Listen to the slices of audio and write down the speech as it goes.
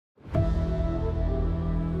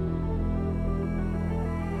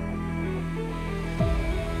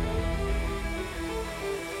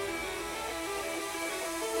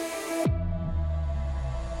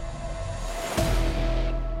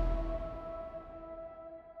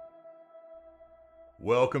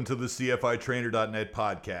Welcome to the CFITrainer.net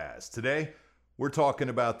podcast. Today, we're talking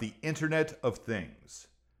about the Internet of Things.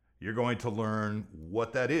 You're going to learn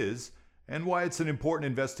what that is and why it's an important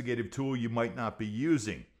investigative tool you might not be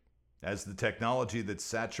using. As the technology that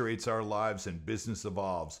saturates our lives and business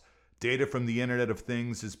evolves, data from the Internet of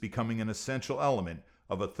Things is becoming an essential element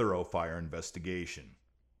of a thorough fire investigation.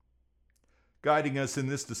 Guiding us in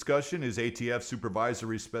this discussion is ATF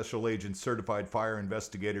Supervisory Special Agent Certified Fire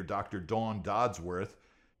Investigator Dr. Dawn Dodsworth.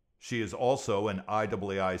 She is also an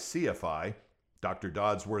IAAI CFI. Dr.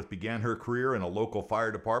 Dodsworth began her career in a local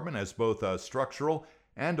fire department as both a structural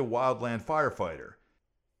and a wildland firefighter.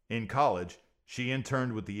 In college, she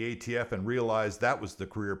interned with the ATF and realized that was the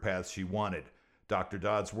career path she wanted. Dr.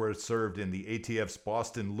 Dodsworth served in the ATF's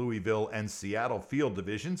Boston, Louisville, and Seattle field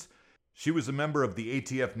divisions. She was a member of the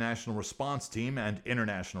ATF National Response Team and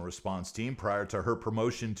International Response Team prior to her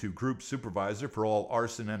promotion to Group Supervisor for all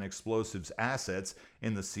arson and explosives assets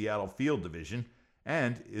in the Seattle Field Division,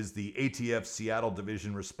 and is the ATF Seattle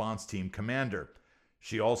Division Response Team Commander.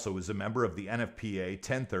 She also is a member of the NFPA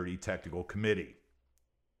 1030 Technical Committee.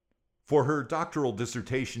 For her doctoral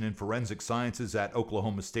dissertation in forensic sciences at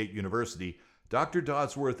Oklahoma State University, Dr.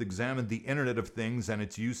 Dodsworth examined the Internet of Things and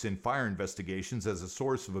its use in fire investigations as a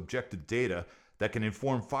source of objective data that can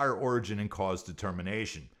inform fire origin and cause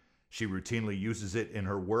determination. She routinely uses it in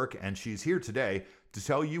her work, and she's here today to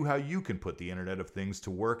tell you how you can put the Internet of Things to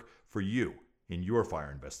work for you in your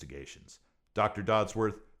fire investigations. Dr.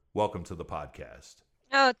 Dodsworth, welcome to the podcast.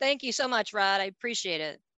 Oh, thank you so much, Rod. I appreciate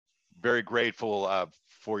it. Very grateful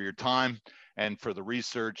for your time and for the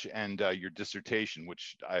research and your dissertation,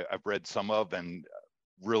 which I've read some of and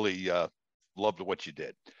really loved what you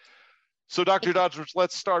did. So Dr. Dodsworth,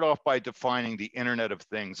 let's start off by defining the Internet of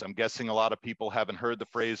Things. I'm guessing a lot of people haven't heard the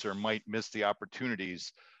phrase or might miss the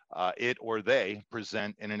opportunities it or they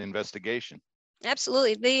present in an investigation.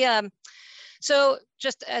 Absolutely. So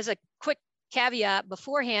just as a quick caveat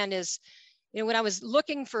beforehand is, when I was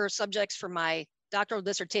looking for subjects for my doctoral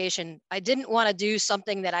dissertation, I didn't want to do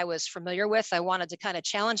something that I was familiar with. I wanted to kind of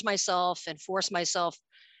challenge myself and force myself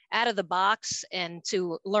out of the box and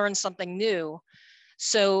to learn something new.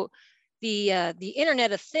 So the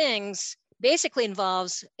Internet of Things basically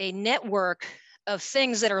involves a network of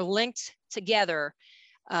things that are linked together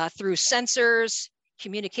through sensors,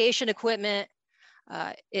 communication equipment.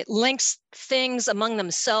 It links things among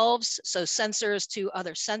themselves, so sensors to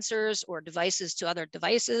other sensors or devices to other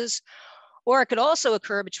devices. Or it could also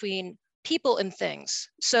occur between people and things.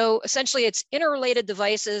 So essentially it's interrelated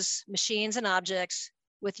devices, machines and objects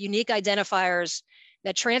with unique identifiers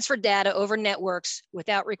that transfer data over networks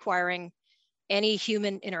without requiring any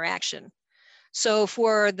human interaction. So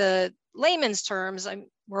for the layman's terms,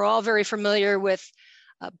 we're all very familiar with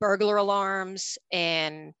burglar alarms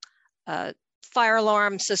and fire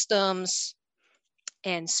alarm systems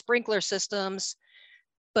and sprinkler systems.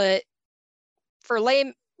 But for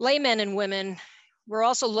laymen and women, we're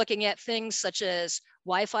also looking at things such as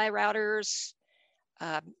Wi-Fi routers,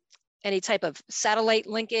 any type of satellite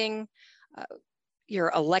linking, your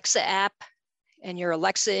Alexa app and your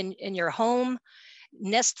Alexa in your home,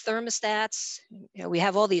 Nest thermostats. We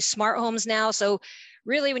have all these smart homes now. So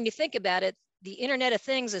really, when you think about it, the Internet of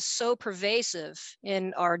Things is so pervasive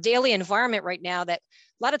in our daily environment right now that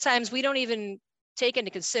a lot of times we don't even take into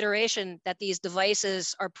consideration that these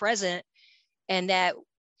devices are present and that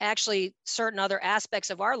actually certain other aspects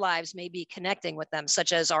of our lives may be connecting with them,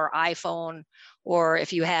 such as our iPhone, or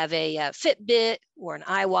if you have a Fitbit or an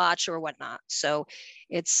iWatch or whatnot. So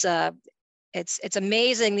it's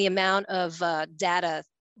amazing the amount of data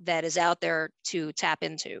that is out there to tap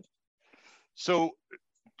into. So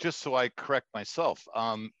just so I correct myself,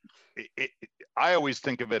 I always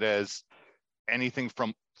think of it as anything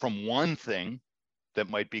from one thing that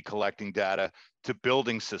might be collecting data to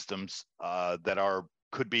building systems that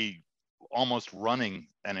could be almost running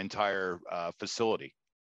an entire facility.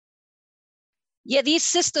 Yeah, these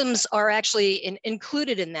systems are actually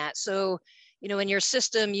included in that. So, in your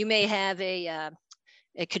system, you may have a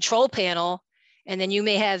control panel, and then you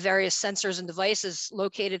may have various sensors and devices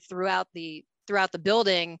located throughout the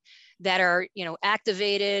building that are,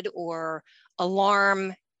 activated or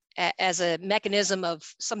alarm as a mechanism of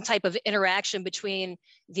some type of interaction between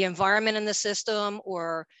the environment in the system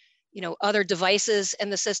or other devices in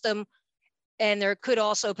the system. And there could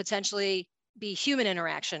also potentially be human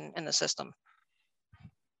interaction in the system.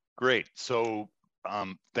 Great. So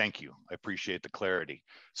thank you. I appreciate the clarity.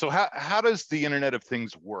 So how does the Internet of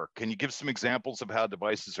Things work? Can you give some examples of how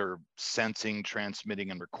devices are sensing, transmitting,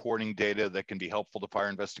 and recording data that can be helpful to fire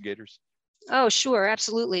investigators? Oh, sure.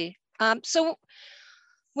 Absolutely. So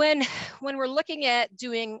When we're looking at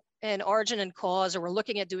doing an origin and cause, or we're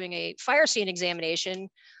looking at doing a fire scene examination,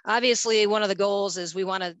 obviously one of the goals is we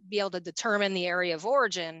want to be able to determine the area of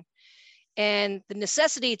origin. And the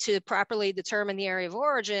necessity to properly determine the area of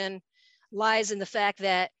origin lies in the fact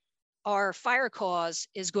that our fire cause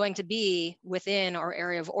is going to be within our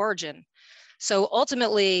area of origin. So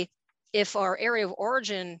ultimately, if our area of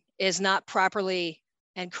origin is not properly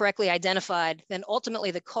and correctly identified, then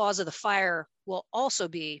ultimately the cause of the fire will also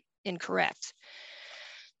be incorrect.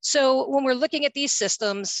 So when we're looking at these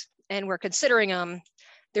systems and we're considering them,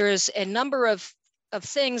 there's a number of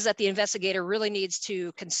things that the investigator really needs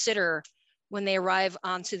to consider when they arrive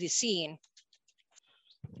onto the scene.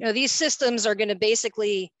 You know, these systems are going to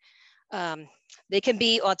basically, they can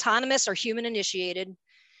be autonomous or human initiated.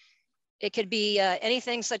 It could be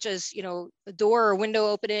anything such as, you know, a door or window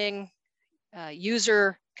opening,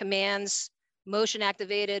 user commands, motion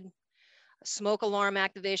activated, smoke alarm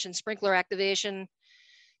activation, sprinkler activation.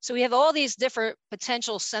 So we have all these different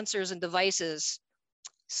potential sensors and devices,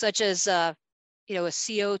 such as, you know, a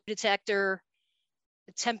CO detector,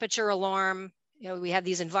 a temperature alarm. You know, we have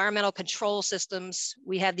these environmental control systems.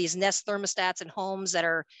 We have these Nest thermostats in homes that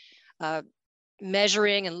are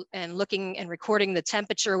measuring and looking and recording the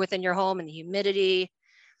temperature within your home and the humidity.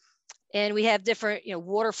 And we have different, you know,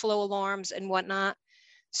 water flow alarms and whatnot.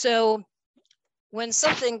 So when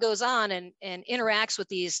something goes on and interacts with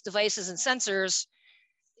these devices and sensors,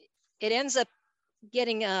 it ends up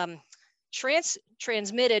getting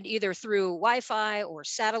transmitted either through Wi-Fi or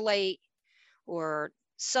satellite or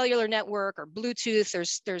cellular network or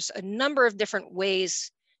Bluetooth. There's a number of different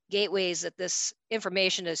ways, gateways, that this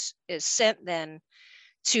information is sent then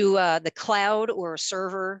to the cloud or a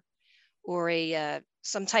server or a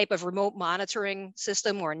some type of remote monitoring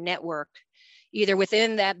system or network, either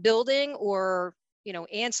within that building or, you know,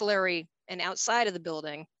 ancillary and outside of the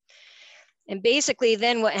building. And basically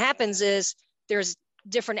then what happens is there's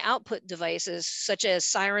different output devices such as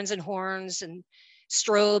sirens and horns and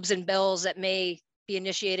strobes and bells that may be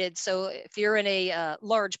initiated. So if you're in a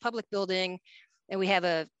large public building and we have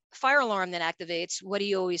a fire alarm that activates, what do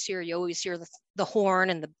you always hear? You always hear the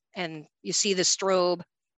horn and you see the strobe.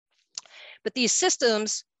 But these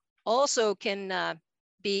systems also can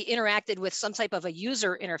be interacted with some type of a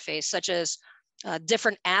user interface, such as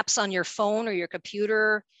different apps on your phone or your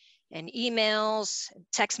computer, and emails,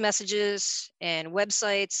 text messages, and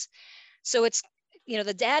websites. So it's, you know,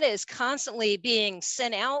 the data is constantly being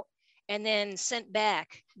sent out and then sent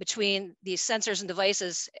back between these sensors and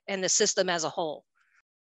devices and the system as a whole.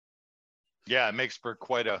 Yeah, it makes for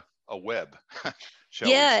quite a web, shall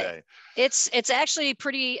we say. It's actually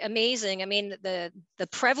pretty amazing. I mean, the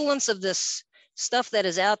prevalence of this stuff that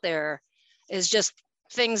is out there is just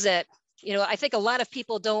things that, you know, I think a lot of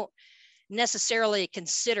people don't necessarily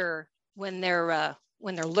consider when they're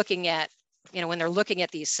looking at, you know, when they're looking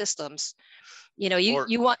at these systems. You know,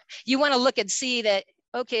 you want to look and see that,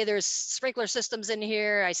 okay, there's sprinkler systems in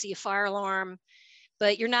here, I see a fire alarm,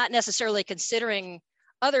 but you're not necessarily considering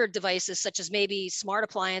other devices such as maybe smart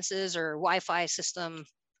appliances or Wi-Fi system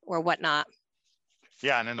or whatnot.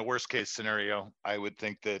 Yeah, and in the worst case scenario, I would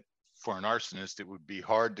think that for an arsonist, it would be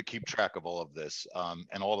hard to keep track of all of this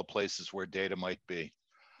and all the places where data might be.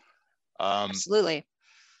 Absolutely.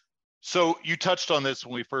 So you touched on this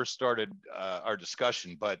when we first started our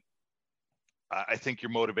discussion, but I think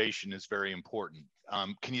your motivation is very important.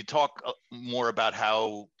 Can you talk more about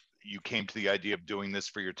how you came to the idea of doing this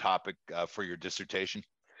for your topic, for your dissertation?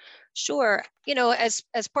 Sure. You know, as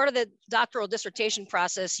part of the doctoral dissertation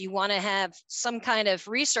process, you want to have some kind of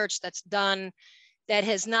research that's done that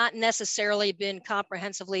has not necessarily been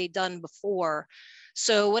comprehensively done before.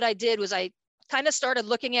 So what I did was I kind of started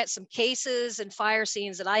looking at some cases and fire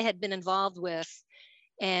scenes that I had been involved with,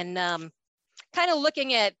 and kind of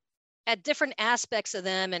looking at different aspects of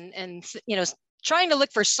them, and you know, trying to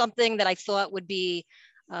look for something that I thought would be,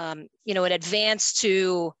 you know, an advance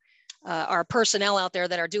to our personnel out there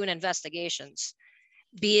that are doing investigations,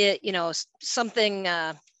 be it, you know, something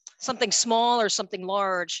small or something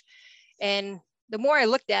large. And the more I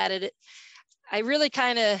looked at it, I really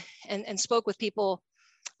kind of and spoke with people.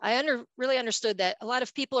 I really understood that a lot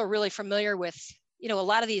of people are really familiar with, you know, a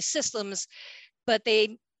lot of these systems, but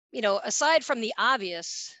they, you know, aside from the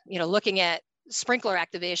obvious, you know, looking at sprinkler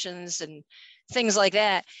activations and things like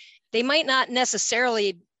that, they might not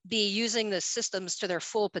necessarily be using the systems to their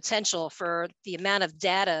full potential for the amount of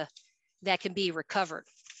data that can be recovered.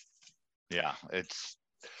 Yeah,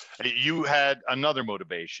 you had another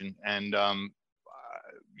motivation and,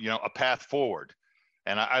 you know, a path forward.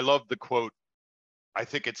 And I love the quote, I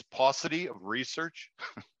think it's paucity of research.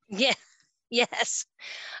 Yeah. Yes.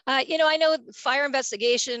 I know fire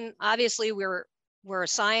investigation, obviously we're a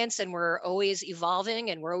science and we're always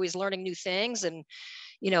evolving and we're always learning new things. And,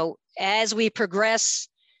 as we progress,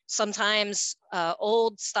 sometimes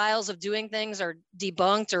old styles of doing things are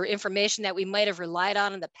debunked, or information that we might have relied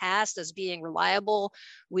on in the past as being reliable,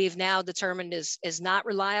 we've now determined is not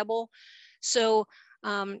reliable. So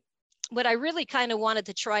what I really kind of wanted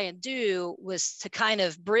to try and do was to kind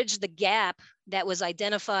of bridge the gap that was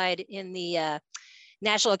identified in the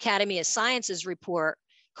National Academy of Sciences report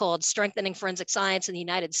called Strengthening Forensic Science in the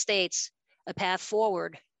United States, A Path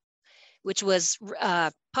Forward, which was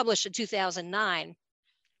published in 2009.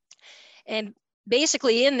 And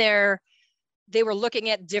basically in there, they were looking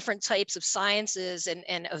at different types of sciences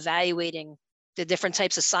and evaluating the different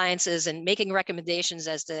types of sciences and making recommendations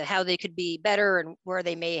as to how they could be better and where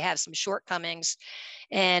they may have some shortcomings.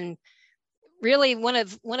 And really one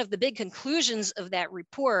of the big conclusions of that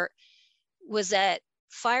report was that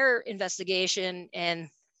fire investigation and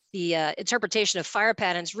the interpretation of fire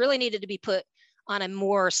patterns really needed to be put on a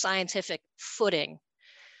more scientific footing.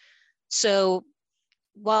 So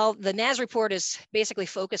while the NAS report is basically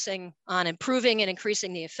focusing on improving and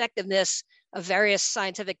increasing the effectiveness of various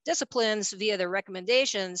scientific disciplines via their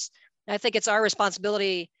recommendations, I think it's our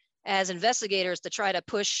responsibility as investigators to try to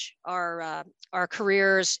push our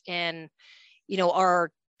careers and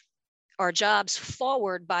our jobs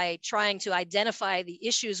forward by trying to identify the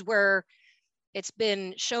issues where it's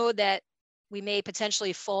been shown that we may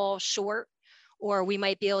potentially fall short, or we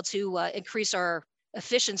might be able to increase our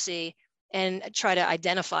efficiency, and try to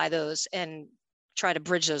identify those and try to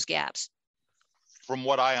bridge those gaps. From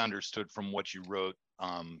what I understood from what you wrote,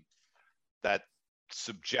 that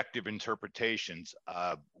subjective interpretations,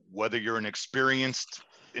 whether you're an experienced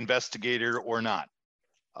investigator or not,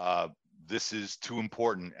 this is too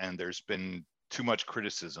important and there's been too much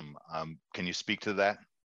criticism. Can you speak to that?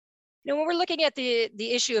 When we're looking at the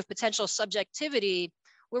issue of potential subjectivity,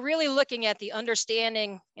 we're really looking at the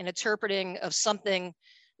understanding and interpreting of something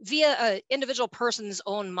via an individual person's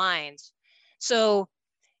own mind. So,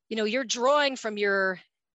 you're drawing from your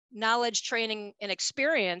knowledge, training, and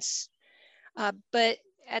experience, but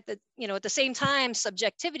at the same time,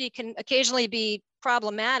 subjectivity can occasionally be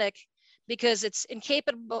problematic because it's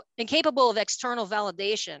incapable of external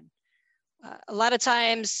validation. A lot of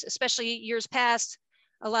times, especially years past,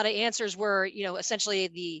 a lot of answers were, essentially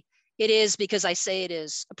the "it is because I say it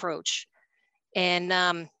is" approach. And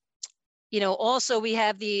also we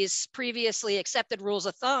have these previously accepted rules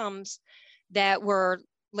of thumbs that were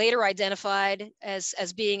later identified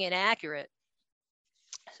as being inaccurate.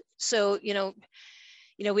 So, we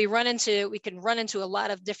can run into a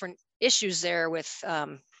lot of different issues there with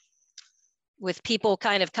people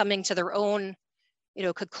kind of coming to their own,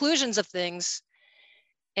 conclusions of things.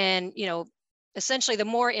 And, essentially the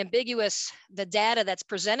more ambiguous the data that's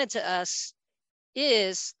presented to us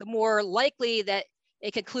is, the more likely that a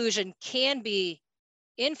conclusion can be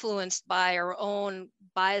influenced by our own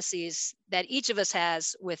biases that each of us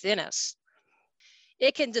has within us.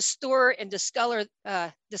 It can distort and discolor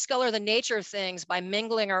the nature of things by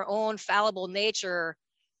mingling our own fallible nature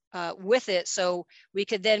with it. So we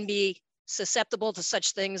could then be susceptible to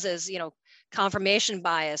such things as, confirmation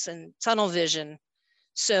bias and tunnel vision.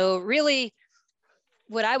 So really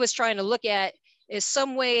what I was trying to look at is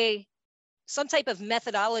some type of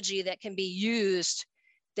methodology that can be used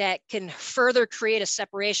that can further create a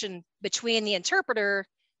separation between the interpreter,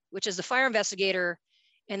 which is the fire investigator,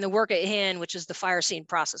 and the work at hand, which is the fire scene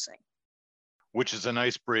processing. Which is a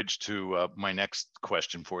nice bridge to my next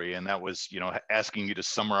question for you. And that was, asking you to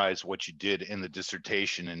summarize what you did in the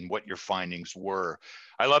dissertation and what your findings were.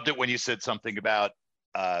 I loved it when you said something about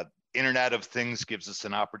Internet of Things gives us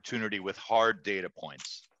an opportunity with hard data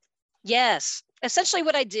points. Yes. Essentially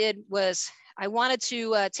what I did was I wanted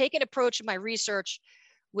to take an approach in my research,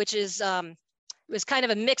 which is was kind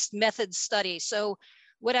of a mixed method study. So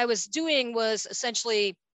what I was doing was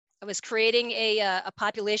essentially I was creating a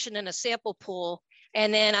population and a sample pool,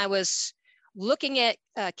 and then I was looking at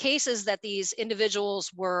cases that these individuals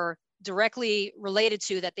were directly related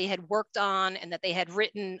to, that they had worked on and that they had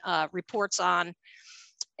written reports on.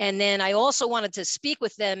 And then I also wanted to speak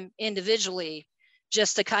with them individually,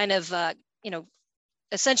 just to kind of,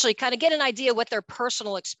 essentially kind of get an idea what their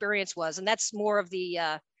personal experience was. And that's more of the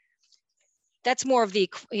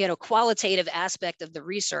qualitative aspect of the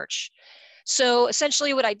research. So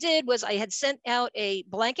essentially what I did was I had sent out a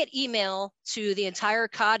blanket email to the entire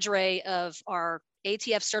cadre of our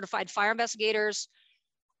ATF certified fire investigators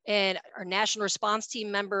and our national response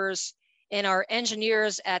team members and our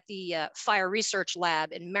engineers at the Fire Research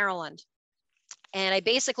Lab in Maryland. And I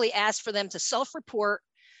basically asked for them to self-report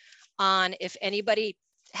on if anybody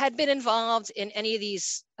had been involved in any of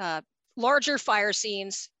these larger fire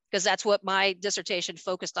scenes, because that's what my dissertation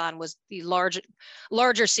focused on, was the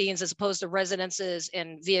larger scenes as opposed to residences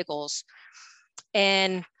and vehicles.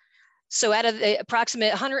 And so out of the approximate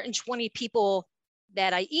 120 people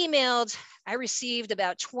that I emailed, I received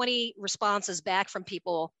about 20 responses back from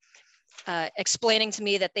people explaining to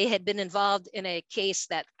me that they had been involved in a case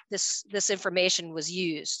that this information was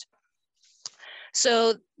used.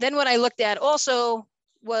 So then what I looked at also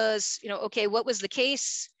was, okay, what was the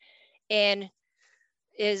case, and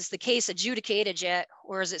is the case adjudicated yet,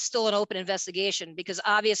 or is it still an open investigation? Because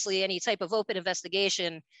obviously any type of open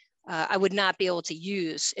investigation I would not be able to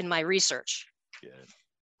use in my research. Yeah.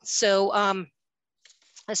 So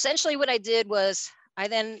essentially what I did was I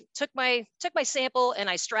then took my sample and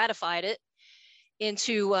I stratified it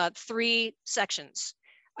into 3 sections.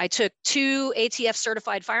 I took 2 ATF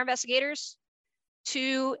certified fire investigators,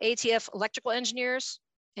 2 ATF electrical engineers,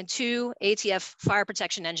 and 2 ATF fire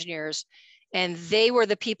protection engineers. And they were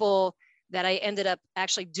the people that I ended up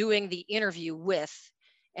actually doing the interview with.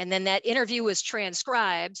 And then that interview was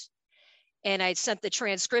transcribed, and I sent the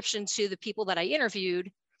transcription to the people that I interviewed.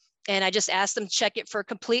 And I just asked them to check it for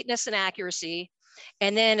completeness and accuracy.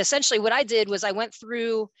 And then essentially what I did was I went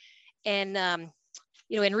through and,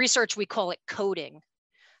 in research, we call it coding.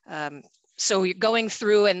 So you're going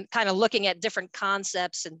through and kind of looking at different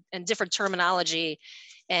concepts and different terminology,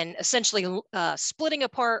 and essentially splitting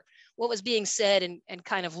apart what was being said and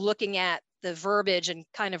kind of looking at the verbiage and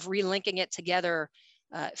kind of relinking it together,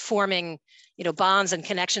 forming, bonds and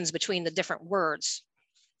connections between the different words.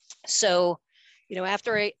 So,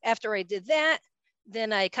 after I did that,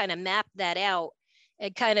 then I kind of mapped that out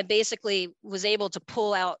and kind of basically was able to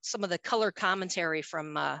pull out some of the color commentary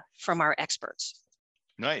from our experts.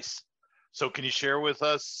 Nice. So can you share with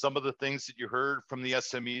us some of the things that you heard from the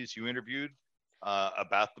SMEs you interviewed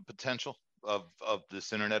about the potential of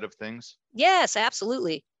this Internet of Things? Yes,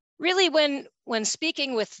 absolutely. Really, when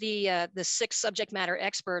speaking with the 6 subject matter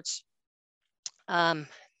experts,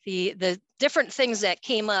 the different things that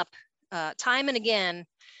came up time and again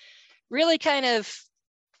really kind of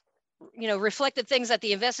reflected things that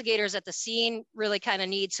the investigators at the scene really kind of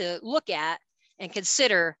need to look at and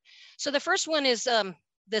consider. So the first one is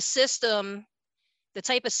the system, the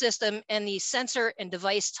type of system, and the sensor and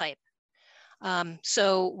device type.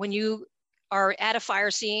 So when you are at a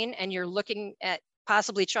fire scene and you're looking at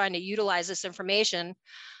possibly trying to utilize this information,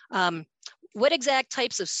 what exact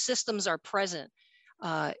types of systems are present?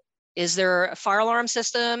 Is there a fire alarm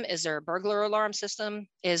system? Is there a burglar alarm system?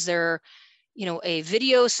 Is there, a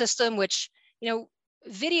video system, which,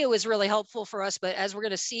 video is really helpful for us, but as we're going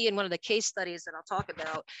to see in one of the case studies that I'll talk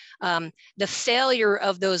about, the failure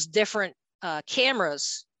of those different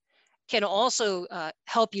cameras can also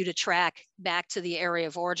help you to track back to the area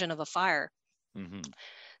of origin of a fire. Mm-hmm.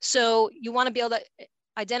 So you want to be able to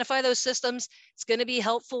identify those systems. It's going to be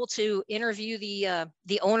helpful to interview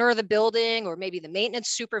the owner of the building, or maybe the maintenance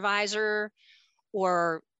supervisor,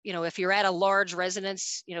 or if you're at a large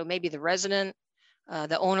residence, maybe the resident,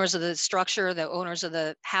 the owners of the structure, the owners of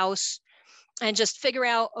the house, and just figure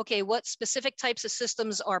out, okay, what specific types of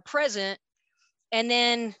systems are present. And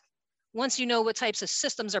then once you know what types of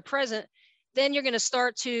systems are present, then you're going to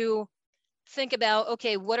start to think about,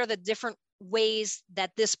 okay, what are the different ways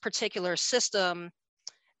that this particular system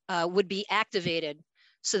would be activated,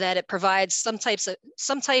 so that it provides some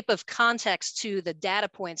type of context to the data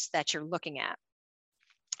points that you're looking at.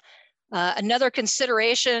 Another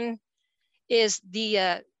consideration is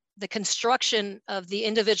the construction of the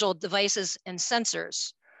individual devices and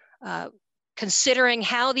sensors, considering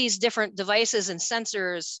how these different devices and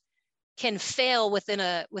sensors can fail within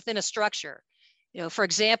a structure. For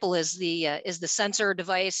example, is the sensor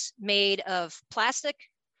device made of plastic,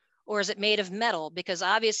 or is it made of metal? Because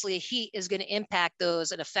obviously heat is going to impact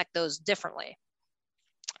those and affect those differently.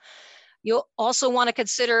 You'll also want to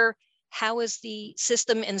consider, how is the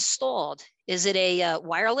system installed? Is it a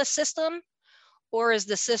wireless system, or is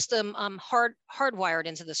the system hardwired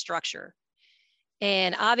into the structure?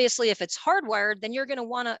 And obviously, if it's hardwired, then you're going to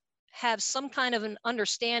want to have some kind of an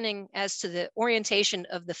understanding as to the orientation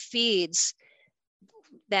of the feeds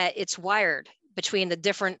that it's wired between the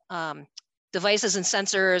different devices and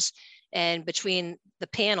sensors, and between the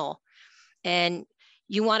panel. And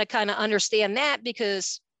you want to kind of understand that,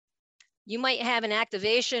 because you might have an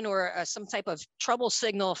activation or some type of trouble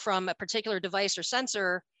signal from a particular device or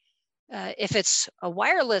sensor. If it's a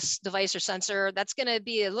wireless device or sensor, that's going to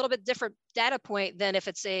be a little bit different data point than if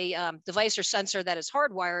it's a device or sensor that is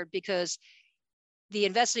hardwired, because the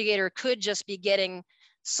investigator could just be getting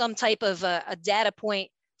some type of a data point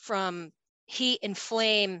from heat and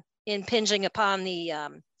flame impinging upon the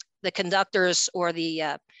conductors or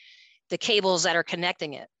the cables that are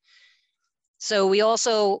connecting it. So we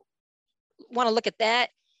also want to look at that,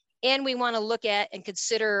 and we want to look at and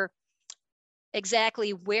consider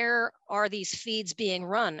exactly where are these feeds being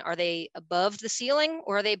run? Are they above the ceiling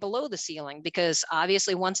or are they below the ceiling? Because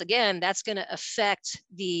obviously, once again, that's going to affect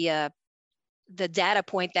the data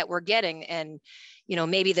point that we're getting, and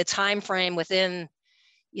maybe the time frame within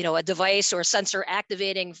a device or sensor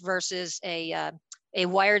activating versus a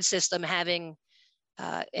wired system having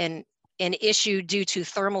an issue due to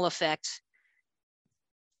thermal effect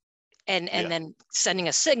and then sending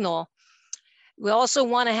a signal. We also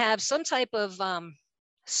want to have some type of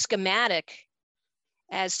schematic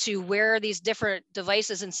as to where these different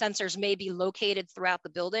devices and sensors may be located throughout the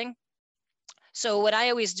building. So what I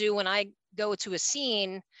always do when I go to a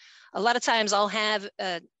scene, a lot of times I'll have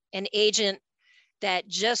an agent that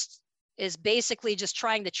just is basically just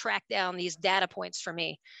trying to track down these data points for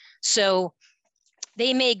me. So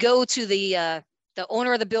they may go to the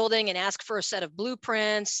owner of the building and ask for a set of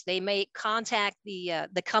blueprints. They may contact the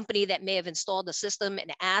company that may have installed the system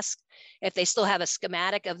and ask if they still have a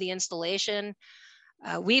schematic of the installation.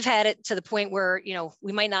 We've had it to the point where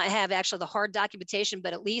we might not have actually the hard documentation,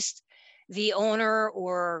 but at least the owner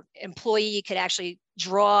or employee could actually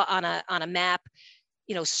draw on a map,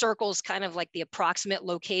 circles kind of like the approximate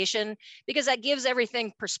location, because that gives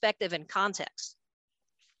everything perspective and context.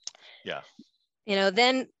 Yeah.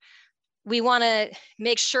 Then we want to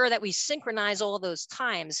make sure that we synchronize all those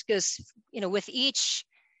times, because with each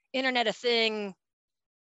Internet of Thing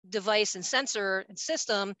device and sensor and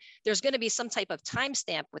system, there's going to be some type of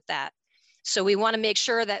timestamp with that. So we want to make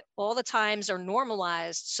sure that all the times are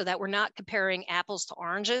normalized so that we're not comparing apples to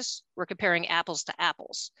oranges, we're comparing apples to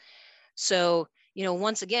apples. So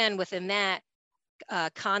once again, within that,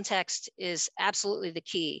 context is absolutely the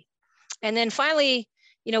key. And then finally,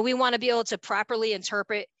 we want to be able to properly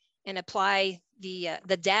interpret and apply the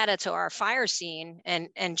data to our fire scene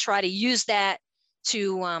and try to use that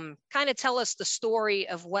to kind of tell us the story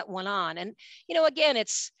of what went on. And again,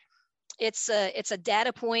 it's a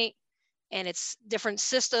data point, and it's different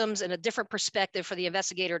systems and a different perspective for the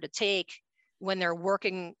investigator to take when they're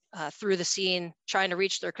working through the scene, trying to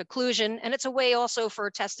reach their conclusion. And it's a way also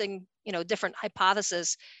for testing different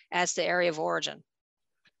hypotheses as to area of origin.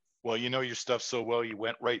 Well, your stuff so well, you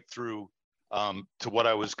went right through to what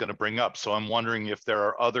I was going to bring up. So I'm wondering if there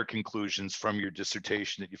are other conclusions from your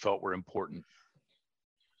dissertation that you felt were important.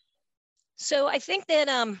 So I think that,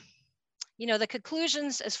 the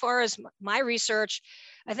conclusions as far as my research,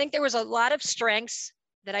 I think there was a lot of strengths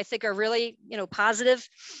that I think are really, positive,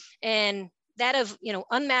 and that of,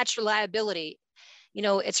 unmatched reliability.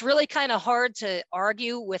 It's really kind of hard to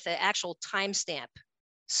argue with an actual timestamp.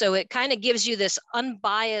 So it kind of gives you this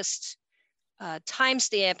unbiased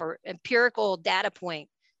timestamp or empirical data point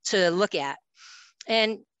to look at.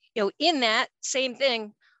 And, in that same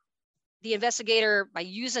thing, the investigator, by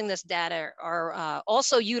using this data, are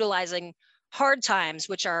also utilizing hard times,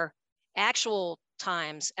 which are actual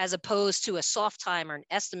times, as opposed to a soft time or an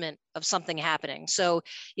estimate of something happening. So,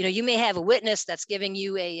 you may have a witness that's giving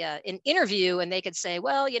you an interview, and they could say,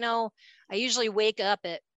 well, I usually wake up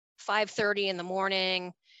at 5:30 in the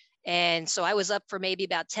morning. And so I was up for maybe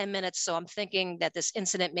about 10 minutes. So I'm thinking that this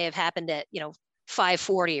incident may have happened at,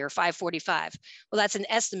 5:40 or 5:45. Well, that's an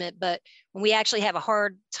estimate, but when we actually have a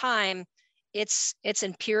hard time, it's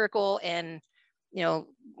empirical. And,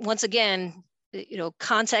 once again,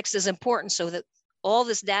 context is important, so that all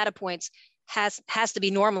this data points has to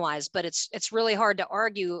be normalized, but it's really hard to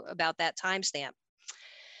argue about that timestamp.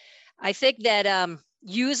 I think that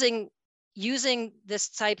using this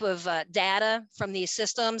type of data from these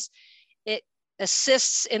systems, it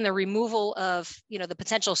assists in the removal of the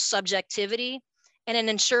potential subjectivity, and it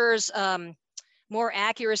ensures more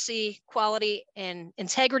accuracy, quality, and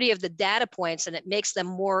integrity of the data points, and it makes them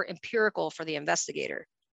more empirical for the investigator.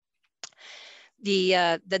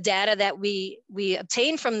 The data that we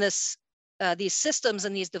obtain from these systems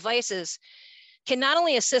and these devices can not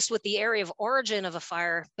only assist with the area of origin of a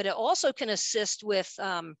fire, but it also can assist with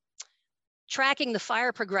tracking the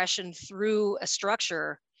fire progression through a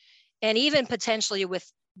structure, and even potentially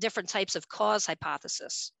with different types of cause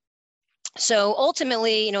hypothesis. So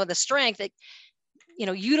ultimately, the strength that,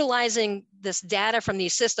 utilizing this data from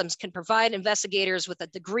these systems can provide investigators with a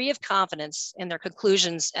degree of confidence in their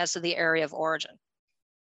conclusions as to the area of origin.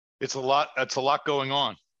 It's a lot. That's a lot going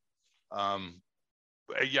on.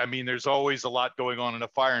 Yeah, I mean, there's always a lot going on in a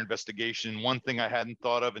fire investigation. One thing I hadn't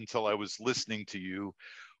thought of until I was listening to you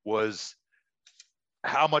was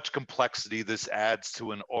how much complexity this adds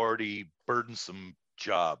to an already burdensome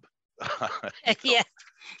job. Yeah.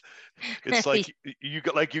 It's like you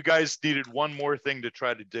guys needed one more thing to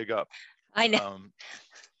try to dig up. I know.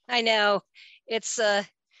 I know. It's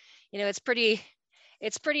it's pretty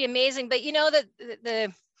amazing. But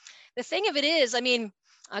the thing of it is, I mean,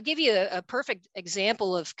 I'll give you a perfect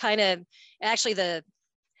example of kind of actually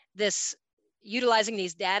this utilizing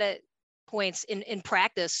these data points in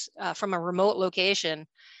practice from a remote location.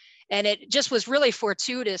 And it just was really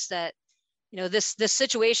fortuitous that, this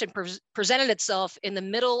situation presented itself in the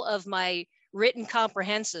middle of my written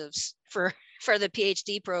comprehensives for the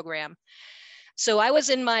PhD program. So I was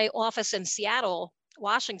in my office in Seattle,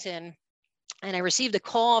 Washington, and I received a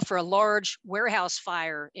call for a large warehouse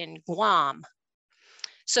fire in Guam.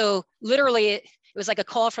 So literally it was like a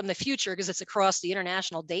call from the future because it's across the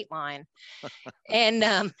international date line.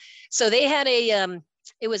 And so they had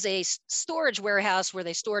it was a storage warehouse where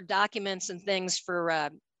they stored documents and things for,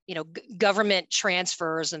 government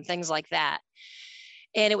transfers and things like that.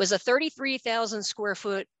 And it was a 33,000 square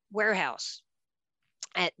foot warehouse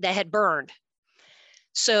that had burned.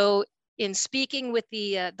 So in speaking with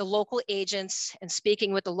the local agents and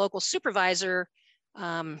speaking with the local supervisor,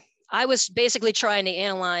 I was basically trying to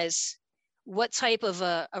analyze what type of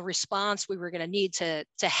a response we were going to need to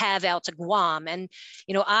have out to Guam. And,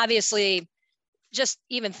 obviously, just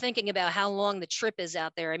even thinking about how long the trip is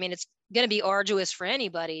out there, I mean, it's going to be arduous for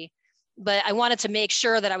anybody, but I wanted to make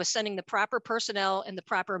sure that I was sending the proper personnel and the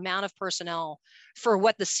proper amount of personnel for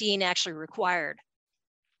what the scene actually required.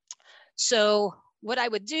 So what I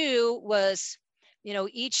would do was,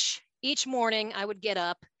 each morning I would get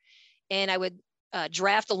up and I would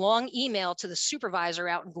draft a long email to the supervisor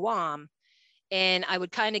out in Guam. And I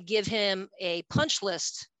would kind of give him a punch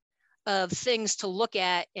list of things to look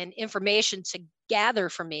at and information to gather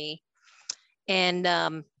for me. And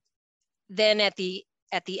then at the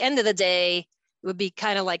end of the day, it would be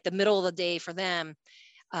kind of like the middle of the day for them.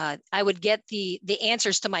 I would get the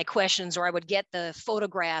answers to my questions, or I would get the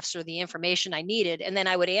photographs or the information I needed, and then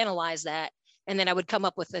I would analyze that, and then I would come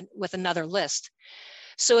up with another list.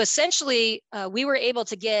 So essentially, we were able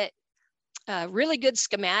to get really good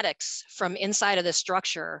schematics from inside of the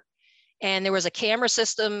structure, and there was a camera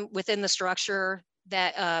system within the structure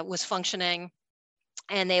that was functioning,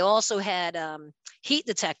 and they also had heat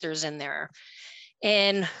detectors in there.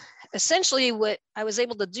 And essentially, what I was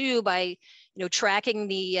able to do by tracking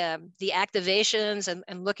the activations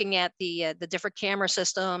and looking at the different camera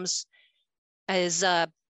systems is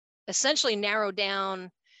essentially narrow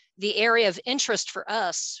down the area of interest for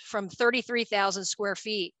us from 33,000 square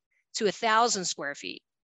feet to 1,000 square feet.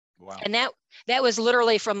 Wow. And that was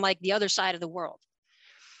literally from like the other side of the world.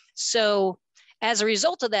 So as a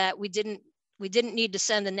result of that, we didn't need to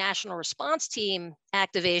send the national response team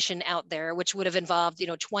activation out there, which would have involved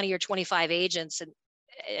 20 or 25 agents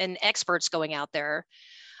and experts going out there.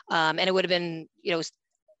 And it would have been,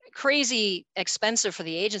 crazy expensive for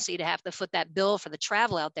the agency to have to foot that bill for the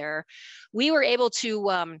travel out there. We were able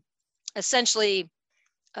to essentially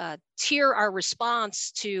tier our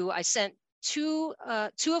response to, I sent two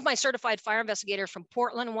of my certified fire investigators from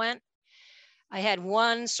Portland went. I had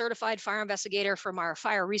one certified fire investigator from our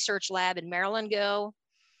fire research lab in Maryland go.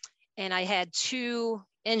 And I had two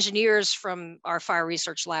engineers from our fire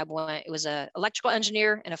research lab went. It was an electrical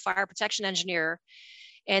engineer and a fire protection engineer.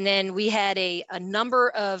 And then we had a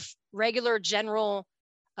number of regular general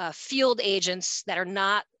field agents that are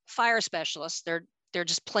not fire specialists. They're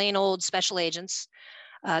just plain old special agents.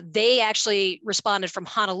 They actually responded from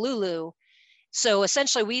Honolulu. So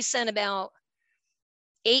essentially we sent about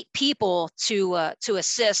 8 people to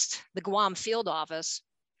assist the Guam field office.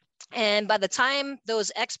 And by the time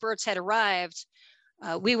those experts had arrived,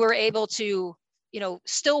 we were able to,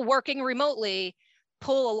 still working remotely,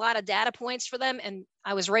 pull a lot of data points for them. And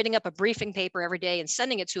I was writing up a briefing paper every day and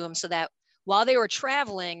sending it to them so that while they were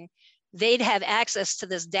traveling, they'd have access to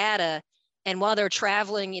this data. And while they're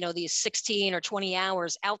traveling, these 16 or 20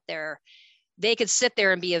 hours out there, they could sit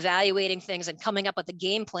there and be evaluating things and coming up with a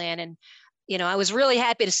game plan. And, I was really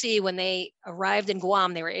happy to see when they arrived in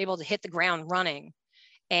Guam, they were able to hit the ground running.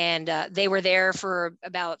 And they were there for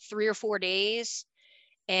about 3 or 4 days.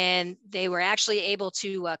 And they were actually able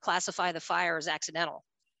to classify the fire as accidental.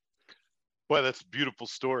 Well, that's a beautiful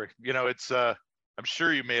story. It's I'm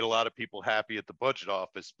sure you made a lot of people happy at the budget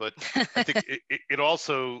office, but I think it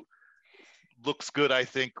also looks good, I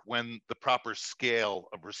think, when the proper scale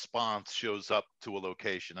of response shows up to a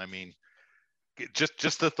location. I mean,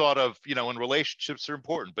 just the thought of, and relationships are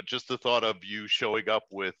important, but just the thought of you showing up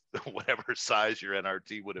with whatever size your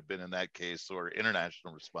NRT would have been in that case, or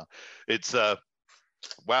international response, it's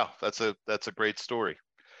wow, that's a great story.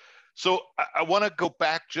 So I want to go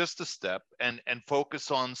back just a step and focus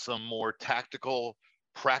on some more tactical,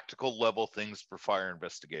 practical level things for fire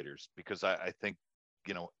investigators, because I think,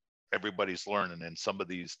 everybody's learning, and some of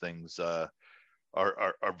these things are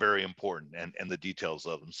very important, and the details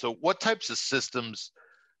of them. So what types of systems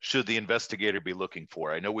should the investigator be looking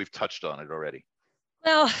for? I know we've touched on it already.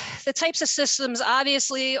 Well, the types of systems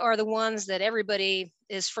obviously are the ones that everybody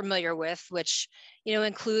is familiar with, which,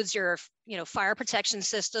 includes your, fire protection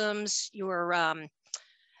systems, your,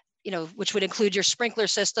 which would include your sprinkler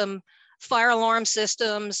system, fire alarm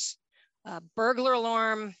systems, burglar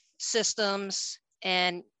alarm systems.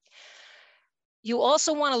 And you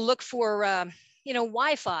also want to look for,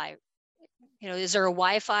 Wi-Fi. Is there a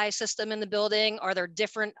Wi-Fi system in the building? Are there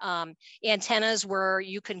different antennas where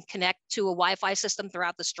you can connect to a Wi-Fi system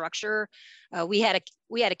throughout the structure? We had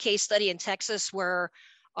a case study in Texas where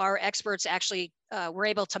our experts actually were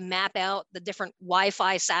able to map out the different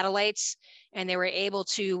Wi-Fi satellites, and they were able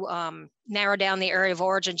to narrow down the area of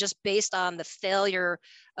origin just based on the failure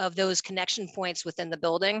of those connection points within the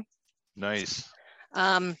building. Nice.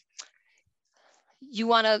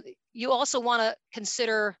 You also want to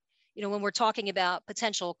consider, when we're talking about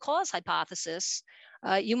potential cause hypothesis,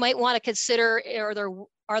 you might want to consider,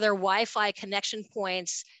 are there Wi-Fi connection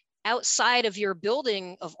points outside of your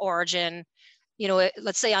building of origin,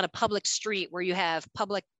 let's say on a public street where you have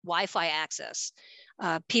public Wi-Fi access.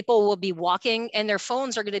 People will be walking and their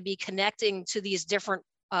phones are going to be connecting to these different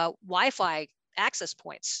Wi-Fi access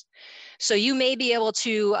points. So you may be able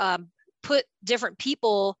to put different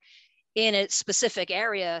people in a specific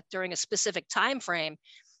area during a specific time frame.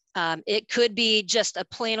 It could be just a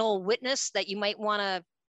plain old witness that you might want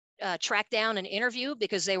to track down and interview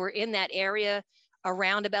because they were in that area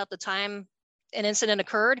around about the time an incident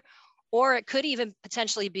occurred, or it could even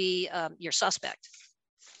potentially be your suspect.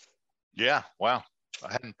 Yeah, wow.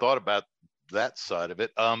 I hadn't thought about that side of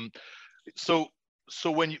it. So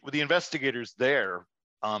when the investigators there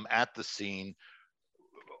at the scene,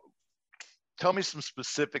 tell me some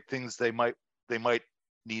specific things they might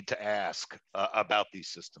need to ask about these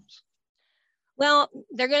systems. Well,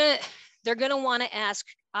 they're gonna want to ask,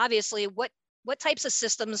 obviously, what types of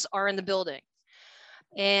systems are in the building,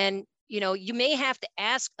 and you may have to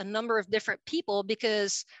ask a number of different people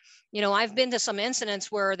because I've been to some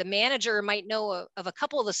incidents where the manager might know of a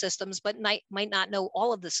couple of the systems, but might not know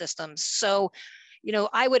all of the systems. So,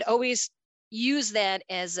 I would always use that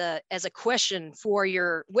as a question for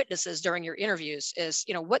your witnesses during your interviews is,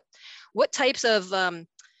 what types of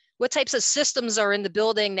systems are in the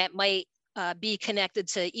building that might be connected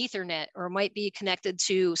to Ethernet or might be connected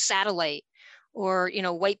to satellite or,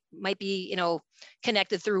 might be,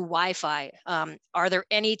 connected through Wi-Fi. Are there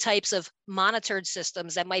any types of monitored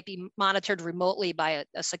systems that might be monitored remotely by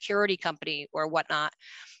a security company or whatnot?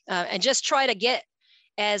 And just try to get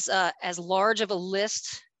as large of a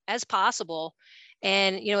list as possible.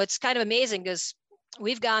 And, it's kind of amazing because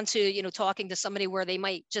we've gone to, talking to somebody where they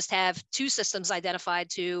might just have two systems identified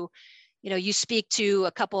to, you speak to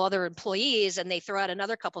a couple other employees and they throw out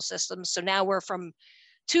another couple systems. So now we're from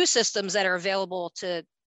 2 systems that are available to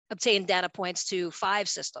obtain data points to 5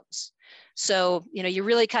 systems. So, you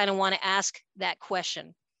really kind of want to ask that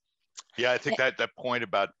question. Yeah, I think that point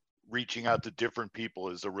about reaching out to different people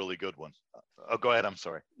is a really good one. Oh, go ahead. I'm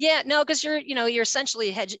sorry. Yeah, no, because you're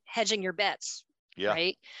essentially hedging your bets. Yeah.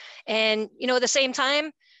 Right. And, at the same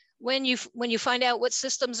time, when you find out what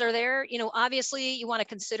systems are there, obviously you want to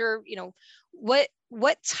consider, what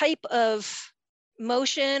type of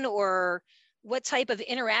motion or what type of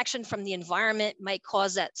interaction from the environment might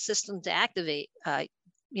cause that system to activate.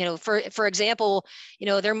 For example,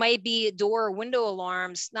 there might be door or window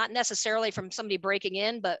alarms, not necessarily from somebody breaking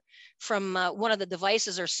in, but from one of the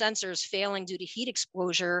devices or sensors failing due to heat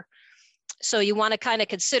exposure. So you want to kind of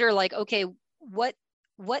consider like, okay, what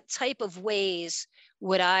type of ways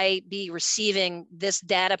would I be receiving this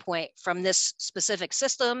data point from this specific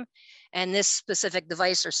system and this specific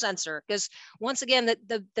device or sensor? Because once again,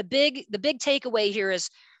 the big takeaway here is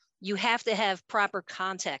you have to have proper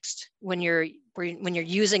context when you're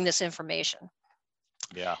using this information.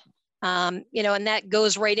 Yeah. And that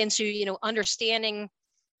goes right into, understanding,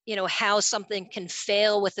 how something can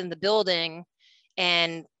fail within the building.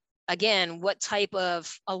 And again, what type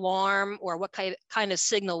of alarm or what kind of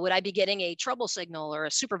signal would I be getting, a trouble signal or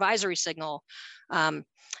a supervisory signal? And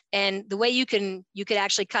the way you could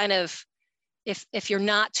actually kind of, if you're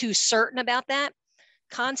not too certain about that,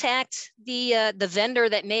 contact the vendor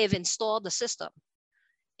that may have installed the system,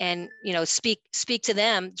 and speak to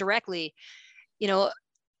them directly.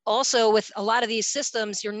 Also, with a lot of these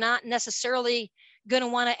systems, you're not necessarily going to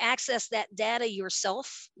want to access that data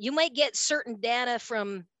yourself. You might get certain data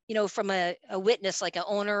from a witness, like an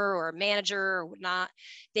owner or a manager or whatnot.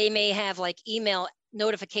 They may have like email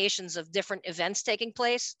notifications of different events taking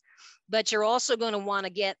place, but you're also going to want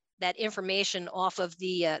to get that information off of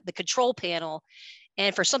the control panel.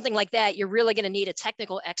 And for something like that, you're really going to need a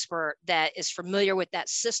technical expert that is familiar with that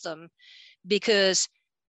system, because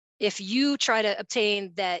if you try to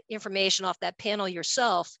obtain that information off that panel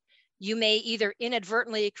yourself, you may either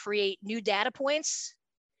inadvertently create new data points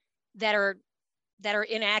that are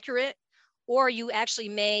inaccurate, or you actually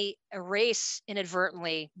may erase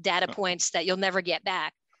inadvertently data points that you'll never get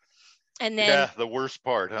back. And then the worst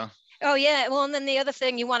part, huh? Oh yeah, well, and then the other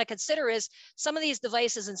thing you want to consider is some of these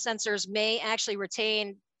devices and sensors may actually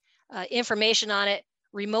retain information on it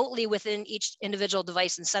remotely within each individual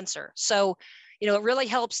device and sensor. So, it really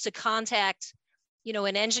helps to contact,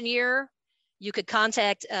 an engineer. You could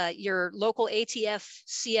contact your local ATF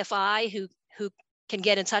CFI who can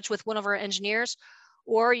get in touch with one of our engineers,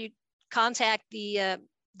 or you contact the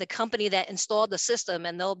company that installed the system,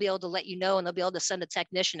 and they'll be able to let you know, and they'll be able to send a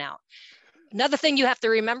technician out. Another thing you have to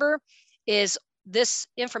remember is this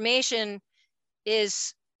information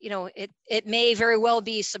is, it may very well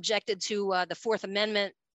be subjected to the Fourth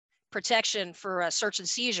Amendment protection for search and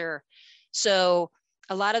seizure. So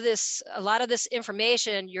a lot of this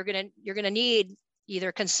information you're gonna need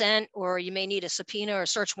either consent, or you may need a subpoena or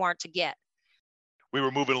search warrant to get. We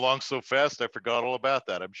were moving along so fast, I forgot all about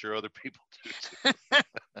that. I'm sure other people do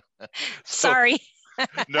too. Sorry.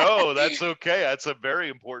 No, that's okay. That's a very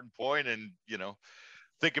important point, and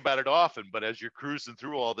think about it often. But as you're cruising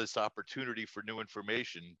through all this opportunity for new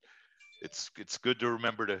information, it's good to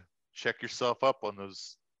remember to check yourself up on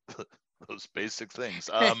those basic things.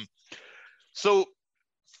 So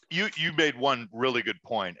you made one really good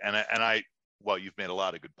point, and I well, you've made a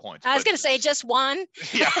lot of good points. I was going to say just one.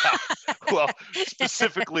 Yeah. Well,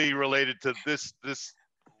 specifically related to this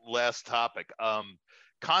last topic,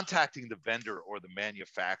 contacting the vendor or the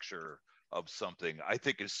manufacturer of something, I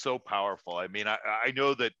think, is so powerful. I mean, I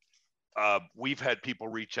know that we've had people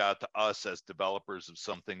reach out to us as developers of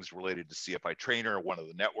some things related to CFI Trainer, one of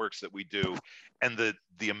the networks that we do, and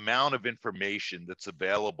the amount of information that's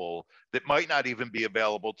available that might not even be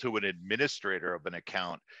available to an administrator of an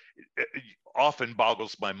account it often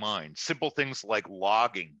boggles my mind. Simple things like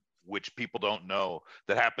logging, which people don't know,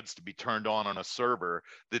 that happens to be turned on a server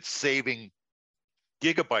that's saving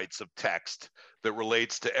gigabytes of text that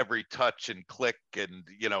relates to every touch and click and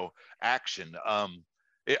action.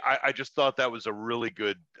 I just thought that was a really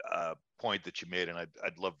good point that you made, and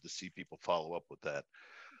I'd love to see people follow up with that.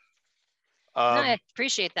 I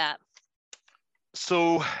appreciate that.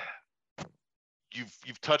 So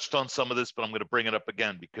you've touched on some of this, but I'm going to bring it up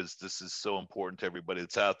again because this is so important to everybody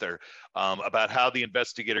that's out there, about how the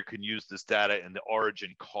investigator can use this data in the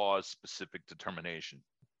origin cause specific determination.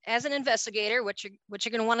 As an investigator, what you're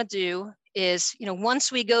going to want to do is,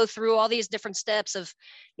 once we go through all these different steps of,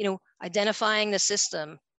 identifying the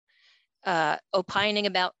system, opining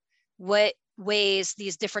about what ways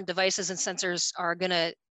these different devices and sensors are going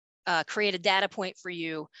to create a data point for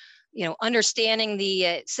you, understanding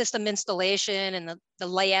the system installation and the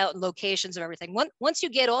layout and locations of everything. Once you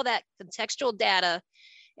get all that contextual data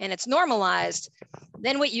and it's normalized,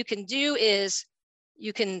 then what you can do is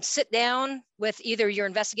you can sit down with either your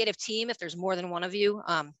investigative team, if there's more than one of you.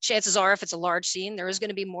 Chances are, if it's a large scene, there is going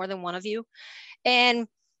to be more than one of you, and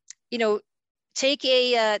take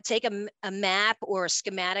a map or a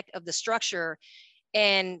schematic of the structure.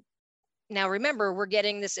 And now remember, we're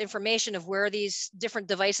getting this information of where these different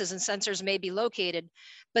devices and sensors may be located.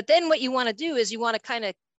 But then what you want to do is you want to kind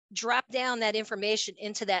of drop down that information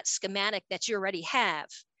into that schematic that you already have.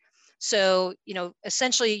 So,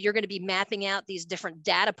 essentially you're going to be mapping out these different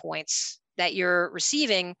data points that you're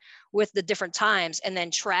receiving with the different times, and then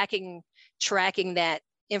tracking that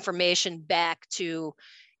information back to,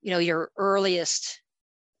 your earliest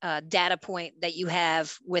data point that you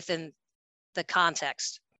have within the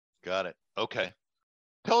context. Got it. Okay.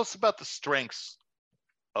 Tell us about the strengths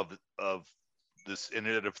of this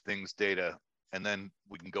Internet of Things data, and then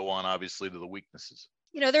we can go on, obviously, to the weaknesses.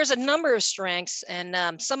 There's a number of strengths,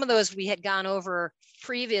 and some of those we had gone over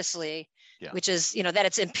previously, which is, that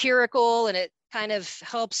it's empirical, and it kind of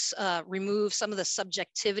helps remove some of the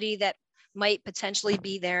subjectivity that might potentially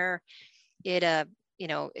be there. It,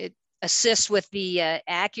 it assists with the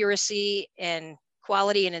accuracy and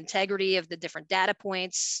quality and integrity of the different data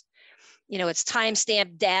points. it's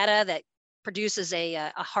timestamped data that produces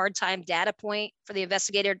a hard time data point for the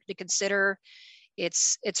investigator to consider.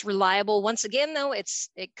 It's reliable. Once again, though, it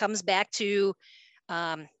comes back to,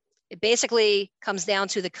 it basically comes down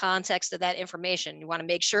to the context of that information. You want to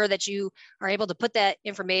make sure that you are able to put that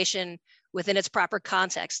information within its proper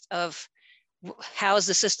context of how is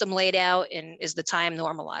the system laid out and is the time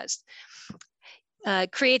normalized.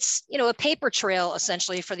 Creates, a paper trail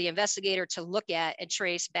essentially for the investigator to look at and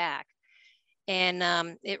trace back.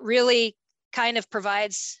 And it really kind of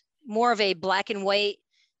provides more of a black and white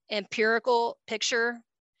empirical picture.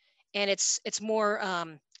 And it's more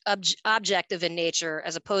objective in nature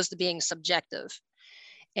as opposed to being subjective.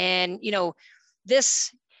 And,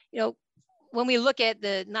 this, when we look at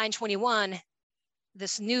the 921,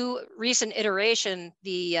 this new recent iteration,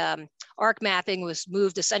 the arc mapping was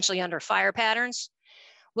moved essentially under fire patterns.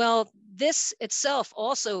 Well, this itself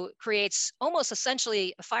also creates almost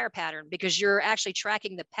essentially a fire pattern because you're actually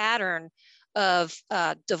tracking the pattern of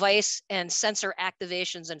device and sensor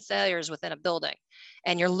activations and failures within a building.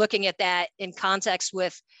 And you're looking at that in context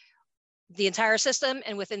with the entire system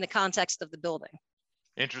and within the context of the building.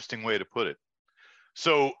 Interesting way to put it.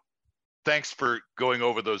 So thanks for going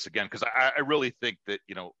over those again, because I really think that,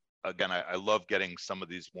 again, I love getting some of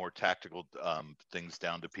these more tactical things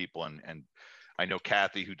down to people. And I know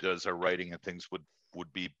Kathy, who does our writing and things,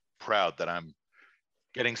 would be proud that I'm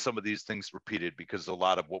getting some of these things repeated, because a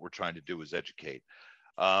lot of what we're trying to do is educate.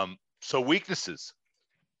 So weaknesses.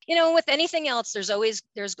 With anything else, there's always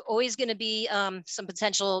going to be some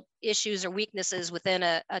potential issues or weaknesses within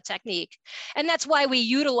a technique. And that's why we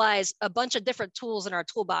utilize a bunch of different tools in our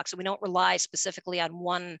toolbox, and we don't rely specifically on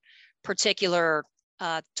one particular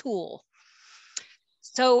tool.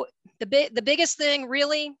 So the biggest thing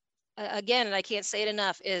really, again, and I can't say it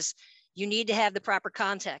enough, is you need to have the proper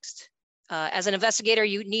context. As an investigator,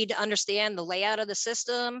 you need to understand the layout of the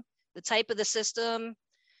system, the type of the system,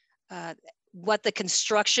 what the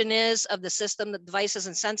construction is of the system, the devices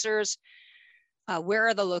and sensors, where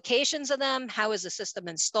are the locations of them, how is the system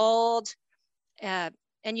installed, and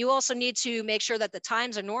you also need to make sure that the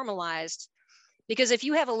times are normalized, because if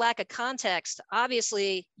you have a lack of context,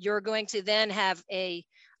 obviously you're going to then have a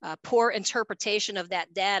poor interpretation of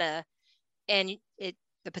that data, and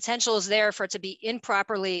the potential is there for it to be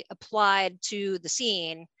improperly applied to the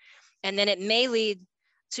scene, and then it may lead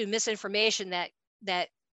to misinformation that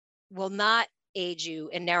will not aid you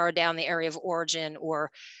and narrow down the area of origin or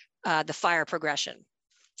the fire progression.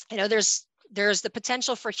 There's the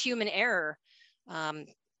potential for human error.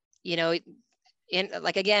 Like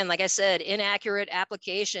I said, inaccurate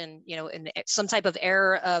application, in some type of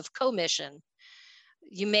error of commission.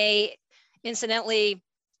 You may incidentally,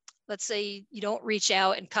 let's say you don't reach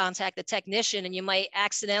out and contact the technician, and you might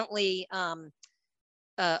accidentally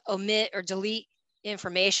omit or delete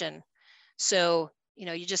information. So,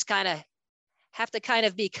 you just kind of have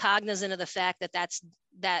to be cognizant of the fact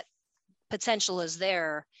that potential is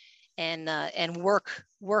there, and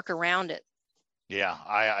work around it. Yeah,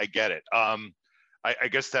 I get it. I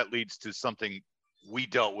guess that leads to something we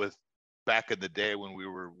dealt with back in the day when we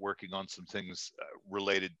were working on some things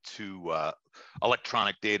related to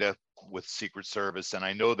electronic data with Secret Service. And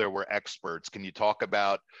I know there were experts. Can you talk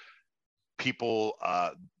about people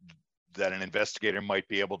that an investigator might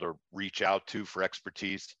be able to reach out to for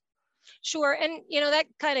expertise? Sure. And, that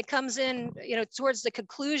kind of comes in, towards the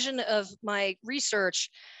conclusion of my research.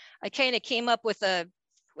 I kind of came up with a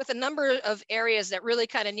number of areas that really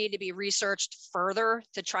kind of need to be researched further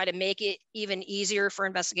to try to make it even easier for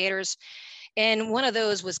investigators. And one of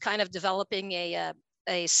those was kind of developing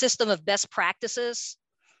a system of best practices.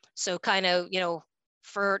 So kind of,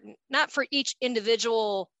 not for each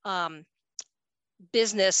individual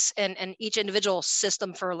business and each individual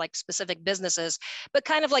system for like specific businesses, but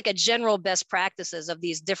kind of like a general best practices of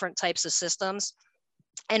these different types of systems.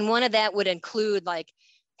 And one of that would include like,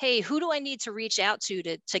 hey, who do I need to reach out to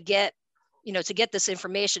get this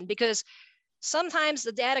information? Because sometimes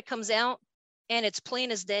the data comes out and it's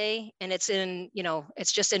plain as day, and it's in,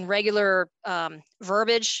 it's just in regular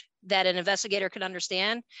verbiage that an investigator can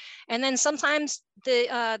understand. And then sometimes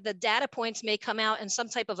the data points may come out in some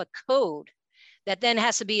type of a code that then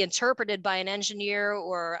has to be interpreted by an engineer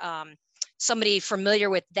or somebody familiar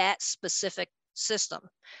with that specific system,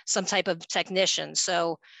 some type of technician.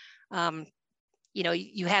 So,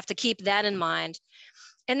 you have to keep that in mind.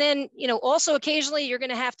 And then, also occasionally you're going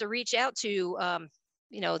to have to reach out to,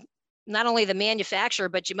 not only the manufacturer,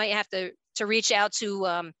 but you might have to reach out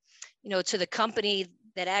to, to the company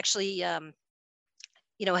that actually,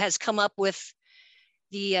 has come up with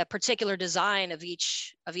the particular design of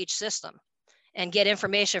each system. and get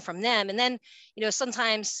information from them. And then,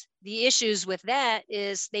 sometimes the issues with that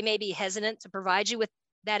is they may be hesitant to provide you with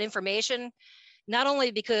that information, not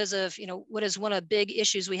only because of, what is one of the big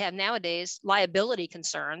issues we have nowadays, liability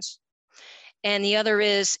concerns. And the other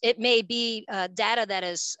is it may be data that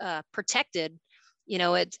is protected.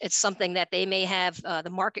 It's something that they may have the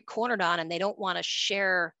market cornered on, and they don't want to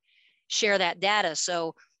share that data.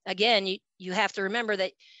 So again, you have to remember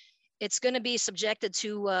that it's going to be subjected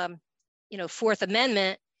to, Fourth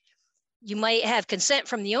Amendment. You might have consent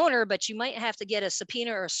from the owner, but you might have to get a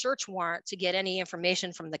subpoena or a search warrant to get any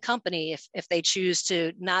information from the company if they choose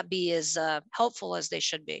to not be as helpful as they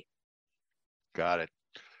should be. Got it.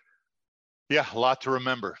 Yeah, a lot to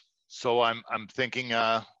remember. So I'm thinking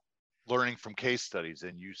learning from case studies,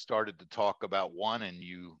 and you started to talk about one, and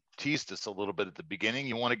you teased us a little bit at the beginning.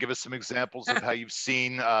 You want to give us some examples of how you've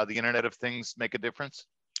seen the Internet of Things make a difference?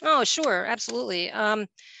 Oh, sure, absolutely.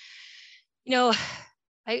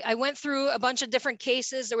 I went through a bunch of different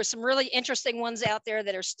cases. There were some really interesting ones out there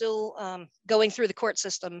that are still going through the court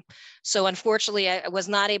system. So unfortunately, I was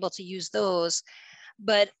not able to use those.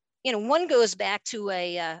 But one goes back to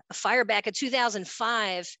a fire back in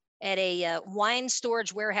 2005 at a wine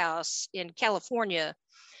storage warehouse in California.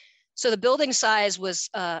 So the building size was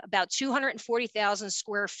about 240,000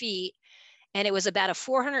 square feet, and it was about a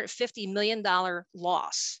 $450 million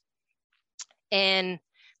loss. And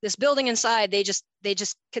this building inside, they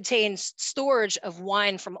just contained storage of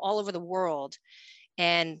wine from all over the world.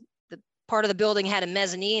 And the part of the building had a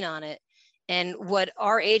mezzanine on it. And what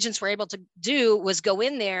our agents were able to do was go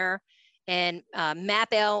in there and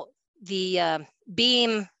map out the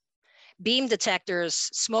beam detectors,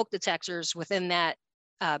 smoke detectors within that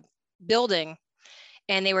building.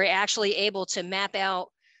 And they were actually able to map out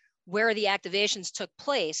where the activations took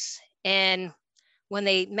place. And when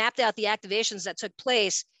they mapped out the activations that took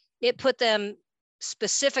place, it put them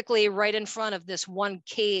specifically right in front of this one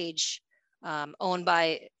cage owned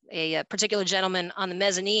by a particular gentleman on the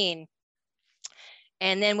mezzanine.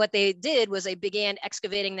 And then what they did was they began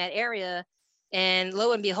excavating that area, and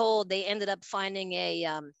lo and behold, they ended up finding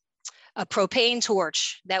a propane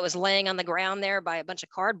torch that was laying on the ground there by a bunch of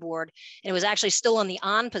cardboard, and it was actually still in the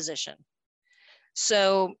on position.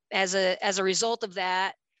 So as a result of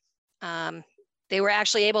that, they were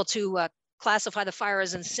actually able to classify the fire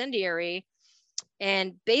as incendiary.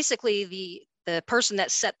 And basically the person that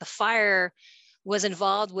set the fire was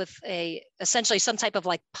involved with essentially some type of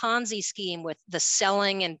like Ponzi scheme with the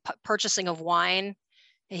selling and purchasing of wine.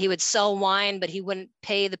 He would sell wine, but he wouldn't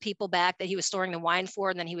pay the people back that he was storing the wine for.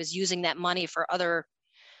 And then he was using that money for other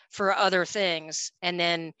things. And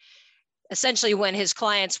then essentially when his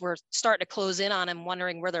clients were starting to close in on him,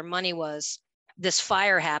 wondering where their money was, this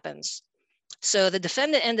fire happens. So the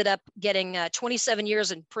defendant ended up getting 27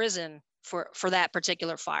 years in prison for that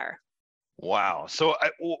particular fire. Wow. So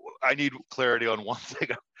I need clarity on one thing.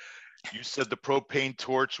 You said the propane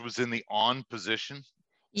torch was in the on position?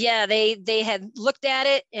 Yeah, they had looked at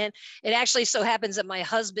it, and it actually so happens that my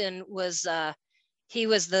husband was he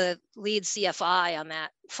was the lead CFI on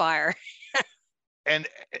that fire. And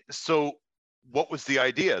so what was the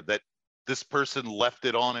idea, that this person left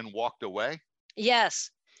it on and walked away?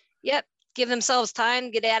 Yes. Yep. Give themselves time,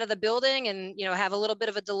 get out of the building, and have a little bit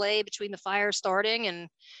of a delay between the fire starting, and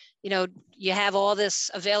you have all this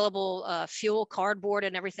available fuel, cardboard,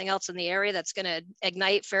 and everything else in the area that's going to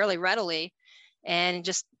ignite fairly readily, and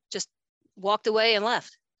just walked away and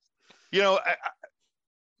left.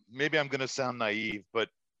 Maybe I'm going to sound naive, but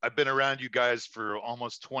I've been around you guys for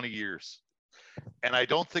almost 20 years. And I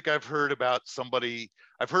don't think I've heard about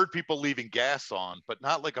I've heard people leaving gas on, but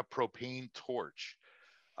not like a propane torch.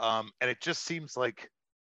 And it just seems like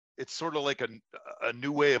it's sort of like a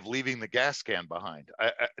new way of leaving the gas can behind.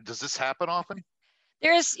 Does this happen often?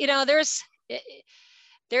 There's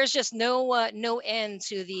just no end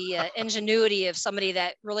to the ingenuity of somebody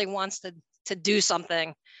that really wants to do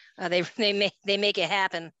something. They make it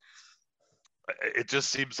happen. It just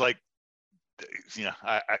seems like,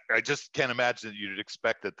 I just can't imagine that you'd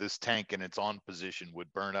expect that this tank in its on position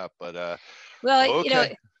would burn up. But well,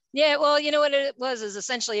 okay. Yeah, well, what it was is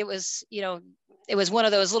essentially it was one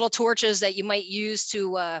of those little torches that you might use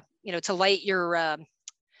to to light your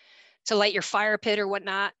fire pit or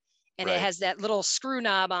whatnot, and Right. It has that little screw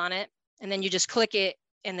knob on it, and then you just click it,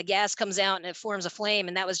 and the gas comes out and it forms a flame,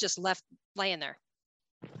 and that was just left laying there.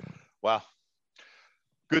 Wow,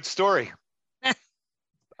 good story.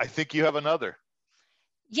 I think you have another.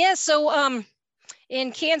 Yeah, so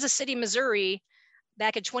in Kansas City, Missouri,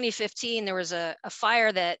 back in 2015, there was a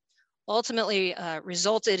fire that ultimately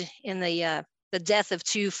resulted in the death of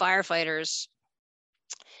 2 firefighters.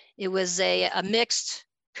 It was a mixed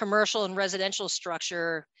commercial and residential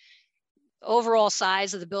structure. Overall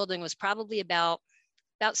size of the building was probably about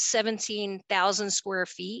 17,000 square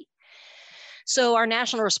feet. So our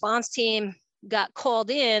national response team got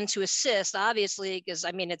called in to assist, obviously, because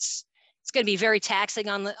I mean it's going to be very taxing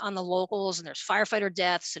on the locals, and there's firefighter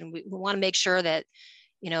deaths, and we want to make sure that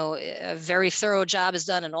a very thorough job is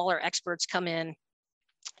done and all our experts come in.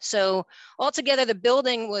 So altogether, the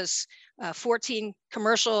building was 4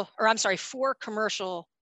 commercial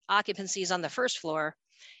occupancies on the first floor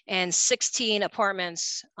and 16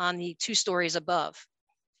 apartments on the 2 stories above.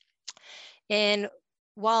 And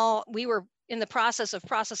while we were in the process of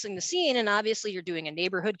processing the scene, and obviously you're doing a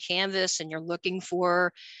neighborhood canvas and you're looking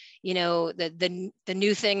for, the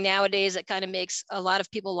new thing nowadays that kind of makes a lot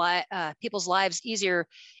of people's lives easier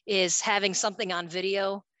is having something on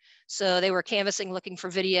video. So they were canvassing, looking for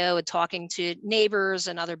video and talking to neighbors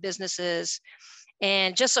and other businesses.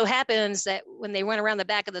 And just so happens that when they went around the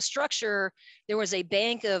back of the structure, there was a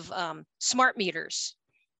bank of smart meters.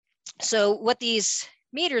 So what these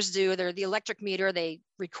meters do, they're the electric meter. They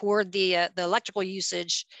record the electrical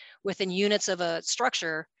usage within units of a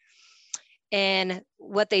structure. And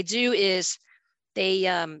what they do is they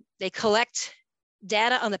collect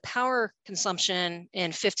data on the power consumption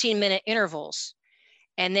in 15-minute intervals.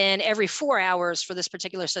 And then every 4 hours for this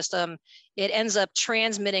particular system, it ends up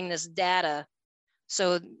transmitting this data.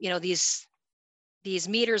 So, these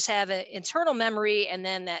meters have an internal memory, and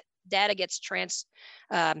then that data gets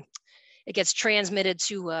transmitted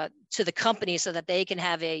to the company so that they can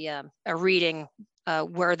have a reading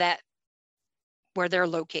where they're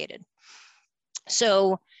located.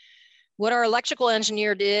 So what our electrical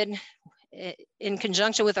engineer did in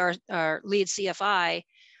conjunction with our lead CFI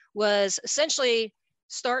was essentially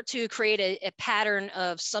start to create a pattern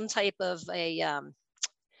of some type of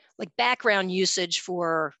like background usage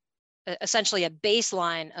for essentially a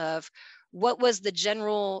baseline of what was the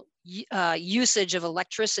general usage of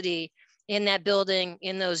electricity in that building,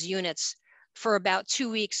 in those units, for about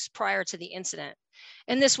 2 weeks prior to the incident.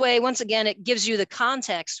 And this way, once again, it gives you the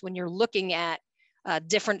context when you're looking at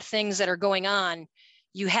different things that are going on.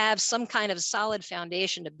 You have some kind of solid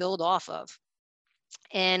foundation to build off of.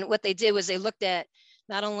 And what they did was they looked at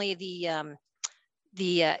not only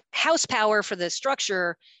the house power for the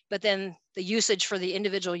structure, but then the usage for the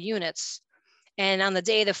individual units. And on the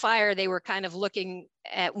day of the fire, they were kind of looking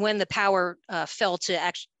at when the power fell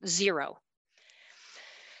to zero.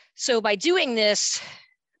 So by doing this,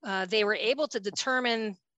 they were able to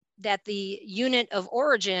determine that the unit of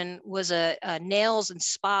origin was a nails and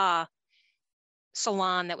spa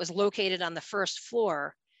salon that was located on the first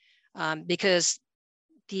floor, because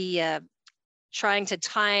trying to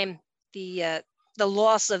time the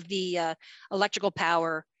loss of the electrical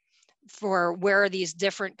power for where these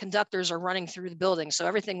different conductors are running through the building. So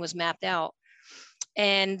everything was mapped out.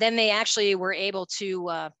 And then they actually were able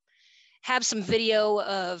to have some video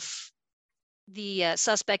of the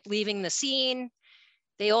suspect leaving the scene.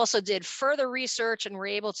 They also did further research and were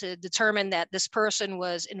able to determine that this person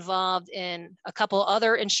was involved in a couple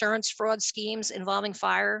other insurance fraud schemes involving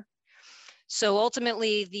fire. So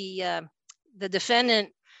ultimately, the defendant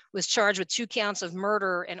was charged with 2 counts of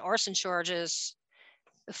murder and arson charges.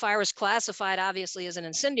 The fire was classified, obviously, as an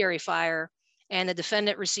incendiary fire, and the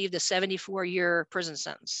defendant received a 74-year prison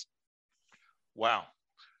sentence. Wow.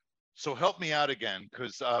 So help me out again,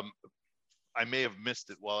 because I may have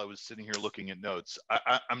missed it while I was sitting here looking at notes.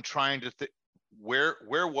 I'm trying to think, where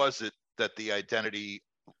was it that the identity,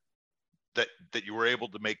 that you were able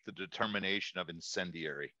to make the determination of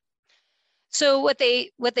incendiary? So what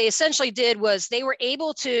they essentially did was they were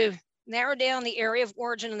able to narrow down the area of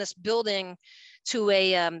origin in this building to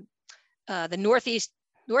the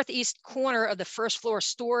northeast corner of the first floor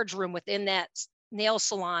storage room within that nail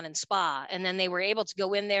salon and spa. And then they were able to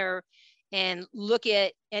go in there and look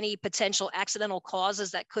at any potential accidental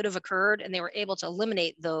causes that could have occurred, and they were able to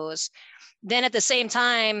eliminate those. Then at the same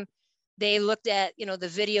time, they looked at, the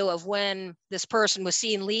video of when this person was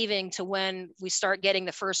seen leaving to when we start getting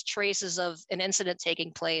the first traces of an incident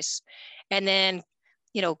taking place. And then,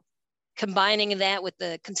 combining that with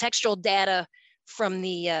the contextual data from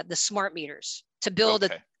the smart meters to build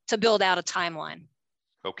out a timeline.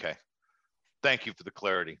 Okay. Thank you for the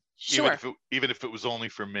clarity. Sure. Even if it was only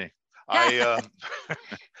for me. I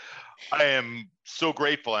am so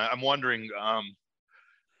grateful. I'm wondering, I'm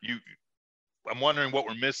wondering what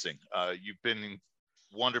we're missing. You've been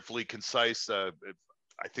wonderfully concise. I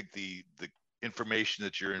think the information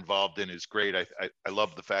that you're involved in is great. I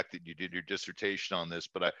love the fact that you did your dissertation on this,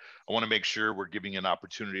 but I want to make sure we're giving an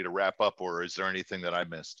opportunity to wrap up, or is there anything that I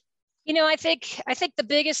missed? I think the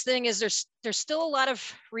biggest thing is there's still a lot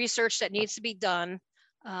of research that needs to be done.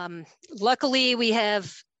 Luckily, we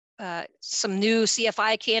have some new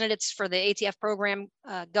CFI candidates for the ATF program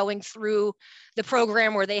going through the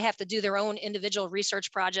program where they have to do their own individual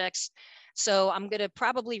research projects. So I'm going to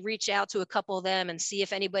probably reach out to a couple of them and see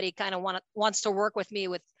if anybody kind of wants to work with me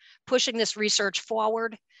with pushing this research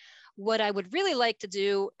forward. What I would really like to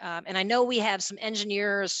do, and I know we have some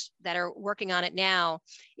engineers that are working on it now,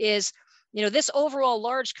 is, this overall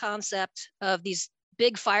large concept of these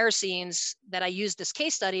big fire scenes that I used as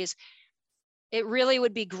case studies, it really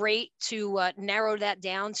would be great to narrow that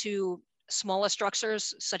down to smaller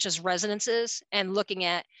structures such as residences, and looking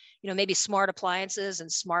at, maybe smart appliances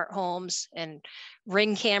and smart homes and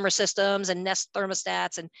Ring camera systems and Nest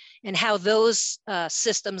thermostats, and how those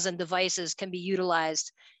systems and devices can be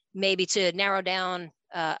utilized maybe to narrow down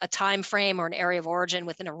a time frame or an area of origin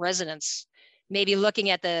within a residence, maybe looking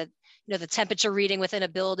at the temperature reading within a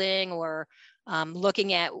building, or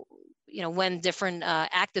looking at when different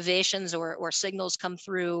activations or signals come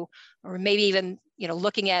through, or maybe even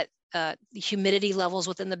looking at the humidity levels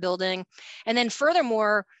within the building. And then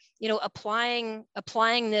furthermore, applying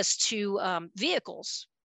this to vehicles,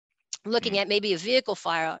 looking at maybe a vehicle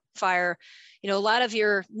fire. A lot of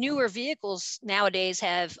your newer vehicles nowadays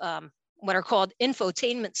have what are called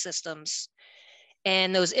infotainment systems.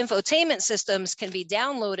 And those infotainment systems can be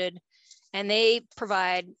downloaded, and they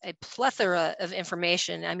provide a plethora of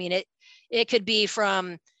information. I mean, it could be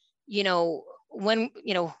from, when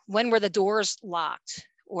were the doors locked,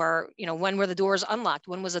 or, when were the doors unlocked?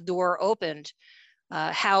 When was the door opened?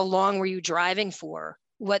 How long were you driving for?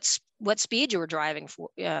 What speed you were driving.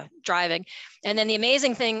 And then the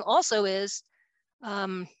amazing thing also is,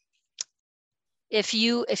 if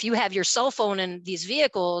you have your cell phone in these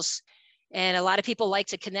vehicles, and a lot of people like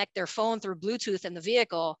to connect their phone through Bluetooth in the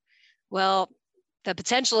vehicle, well, the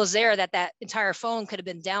potential is there that entire phone could have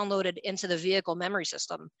been downloaded into the vehicle memory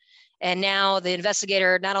system. And now the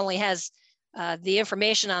investigator not only has the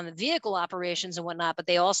information on the vehicle operations and whatnot, but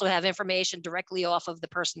they also have information directly off of the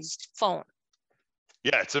person's phone.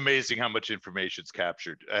 Yeah, it's amazing how much information is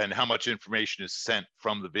captured and how much information is sent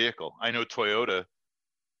from the vehicle. I know Toyota,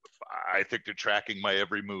 I think they're tracking my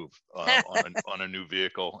every move on a new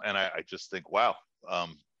vehicle. And I just think, wow,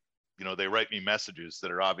 they write me messages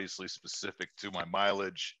that are obviously specific to my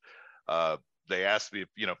mileage. They asked me if,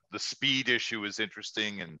 the speed issue is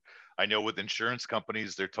interesting. And I know with insurance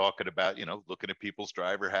companies, they're talking about, looking at people's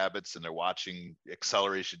driver habits, and they're watching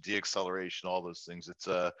acceleration, deacceleration, all those things. It's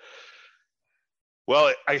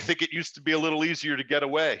well, I think it used to be a little easier to get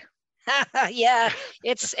away. Yeah,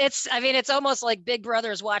 it's almost like Big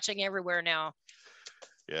Brother is watching everywhere now.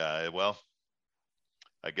 Yeah, well,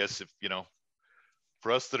 I guess if,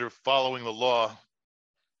 for us that are following the law,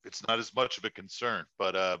 it's not as much of a concern,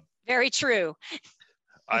 but very true.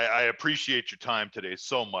 I appreciate your time today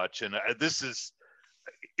so much. And this is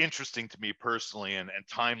interesting to me personally, and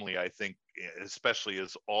timely, I think, especially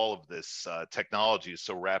as all of this technology is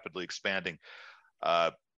so rapidly expanding.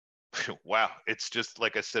 Wow, it's just,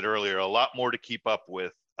 like I said earlier, a lot more to keep up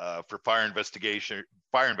with for fire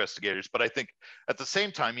investigators. But I think at the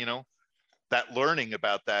same time, that learning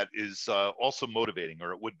about that is also motivating,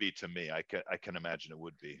 or it would be to me. I can imagine it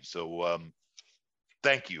would be. So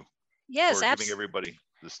thank you. Yes, for giving everybody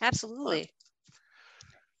this. Absolutely. Time.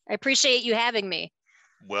 I appreciate you having me.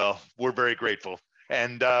 Well, we're very grateful,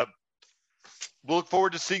 and we'll look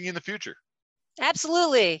forward to seeing you in the future.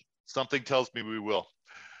 Absolutely. Something tells me we will.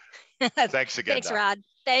 Thanks again. Thanks, Doc. Rod.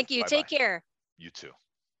 Thank you. Bye-bye. Take care. You too.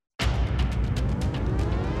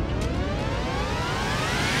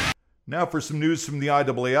 Now for some news from the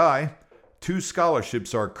IAAI. 2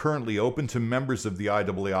 scholarships are currently open to members of the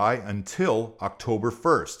IAAI until October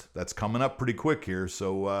 1st. That's coming up pretty quick here,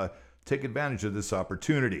 so take advantage of this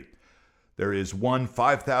opportunity. There is one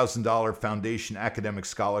 $5,000 foundation academic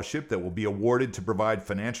scholarship that will be awarded to provide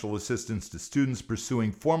financial assistance to students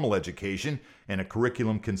pursuing formal education and a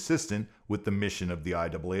curriculum consistent with the mission of the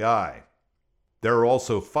IAAI. There are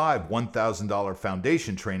also 5 $1,000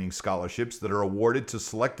 foundation training scholarships that are awarded to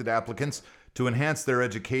selected applicants to enhance their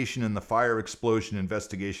education in the fire explosion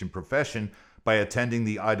investigation profession by attending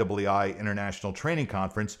the IAAI International Training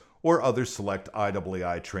Conference or other select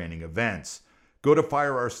IAAI training events. Go to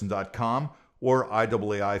firearson.com or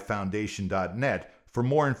IAAIfoundation.net for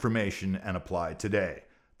more information and apply today.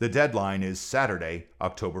 The deadline is Saturday,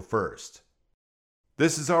 October 1st.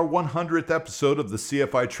 This is our 100th episode of the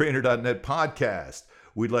CFITrainer.net podcast.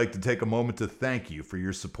 We'd like to take a moment to thank you for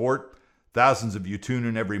your support. Thousands of you tune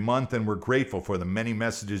in every month, and we're grateful for the many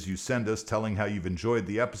messages you send us telling how you've enjoyed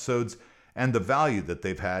the episodes and the value that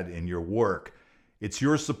they've had in your work. It's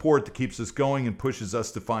your support that keeps us going and pushes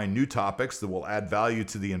us to find new topics that will add value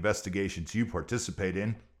to the investigations you participate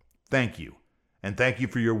in. Thank you. And thank you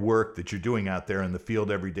for your work that you're doing out there in the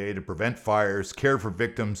field every day to prevent fires, care for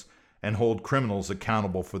victims, and hold criminals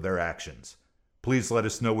accountable for their actions. Please let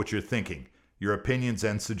us know what you're thinking. Your opinions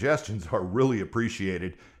and suggestions are really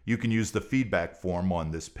appreciated. You can use the feedback form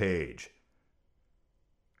on this page.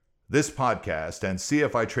 This podcast and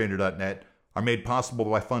CFITrainer.net are made possible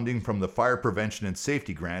by funding from the Fire Prevention and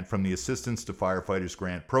Safety Grant from the Assistance to Firefighters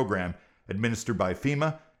Grant Program administered by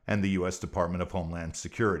FEMA and the U.S. Department of Homeland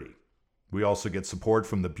Security. We also get support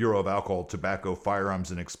from the Bureau of Alcohol, Tobacco,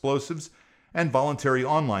 Firearms, and Explosives, and voluntary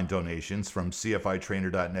online donations from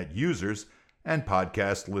CFITrainer.net users and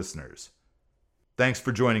podcast listeners. Thanks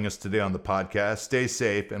for joining us today on the podcast. Stay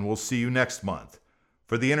safe, and we'll see you next month.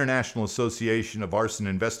 For the International Association of Arson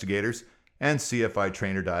Investigators and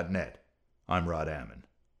CFITrainer.net, I'm Rod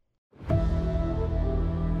Ammon.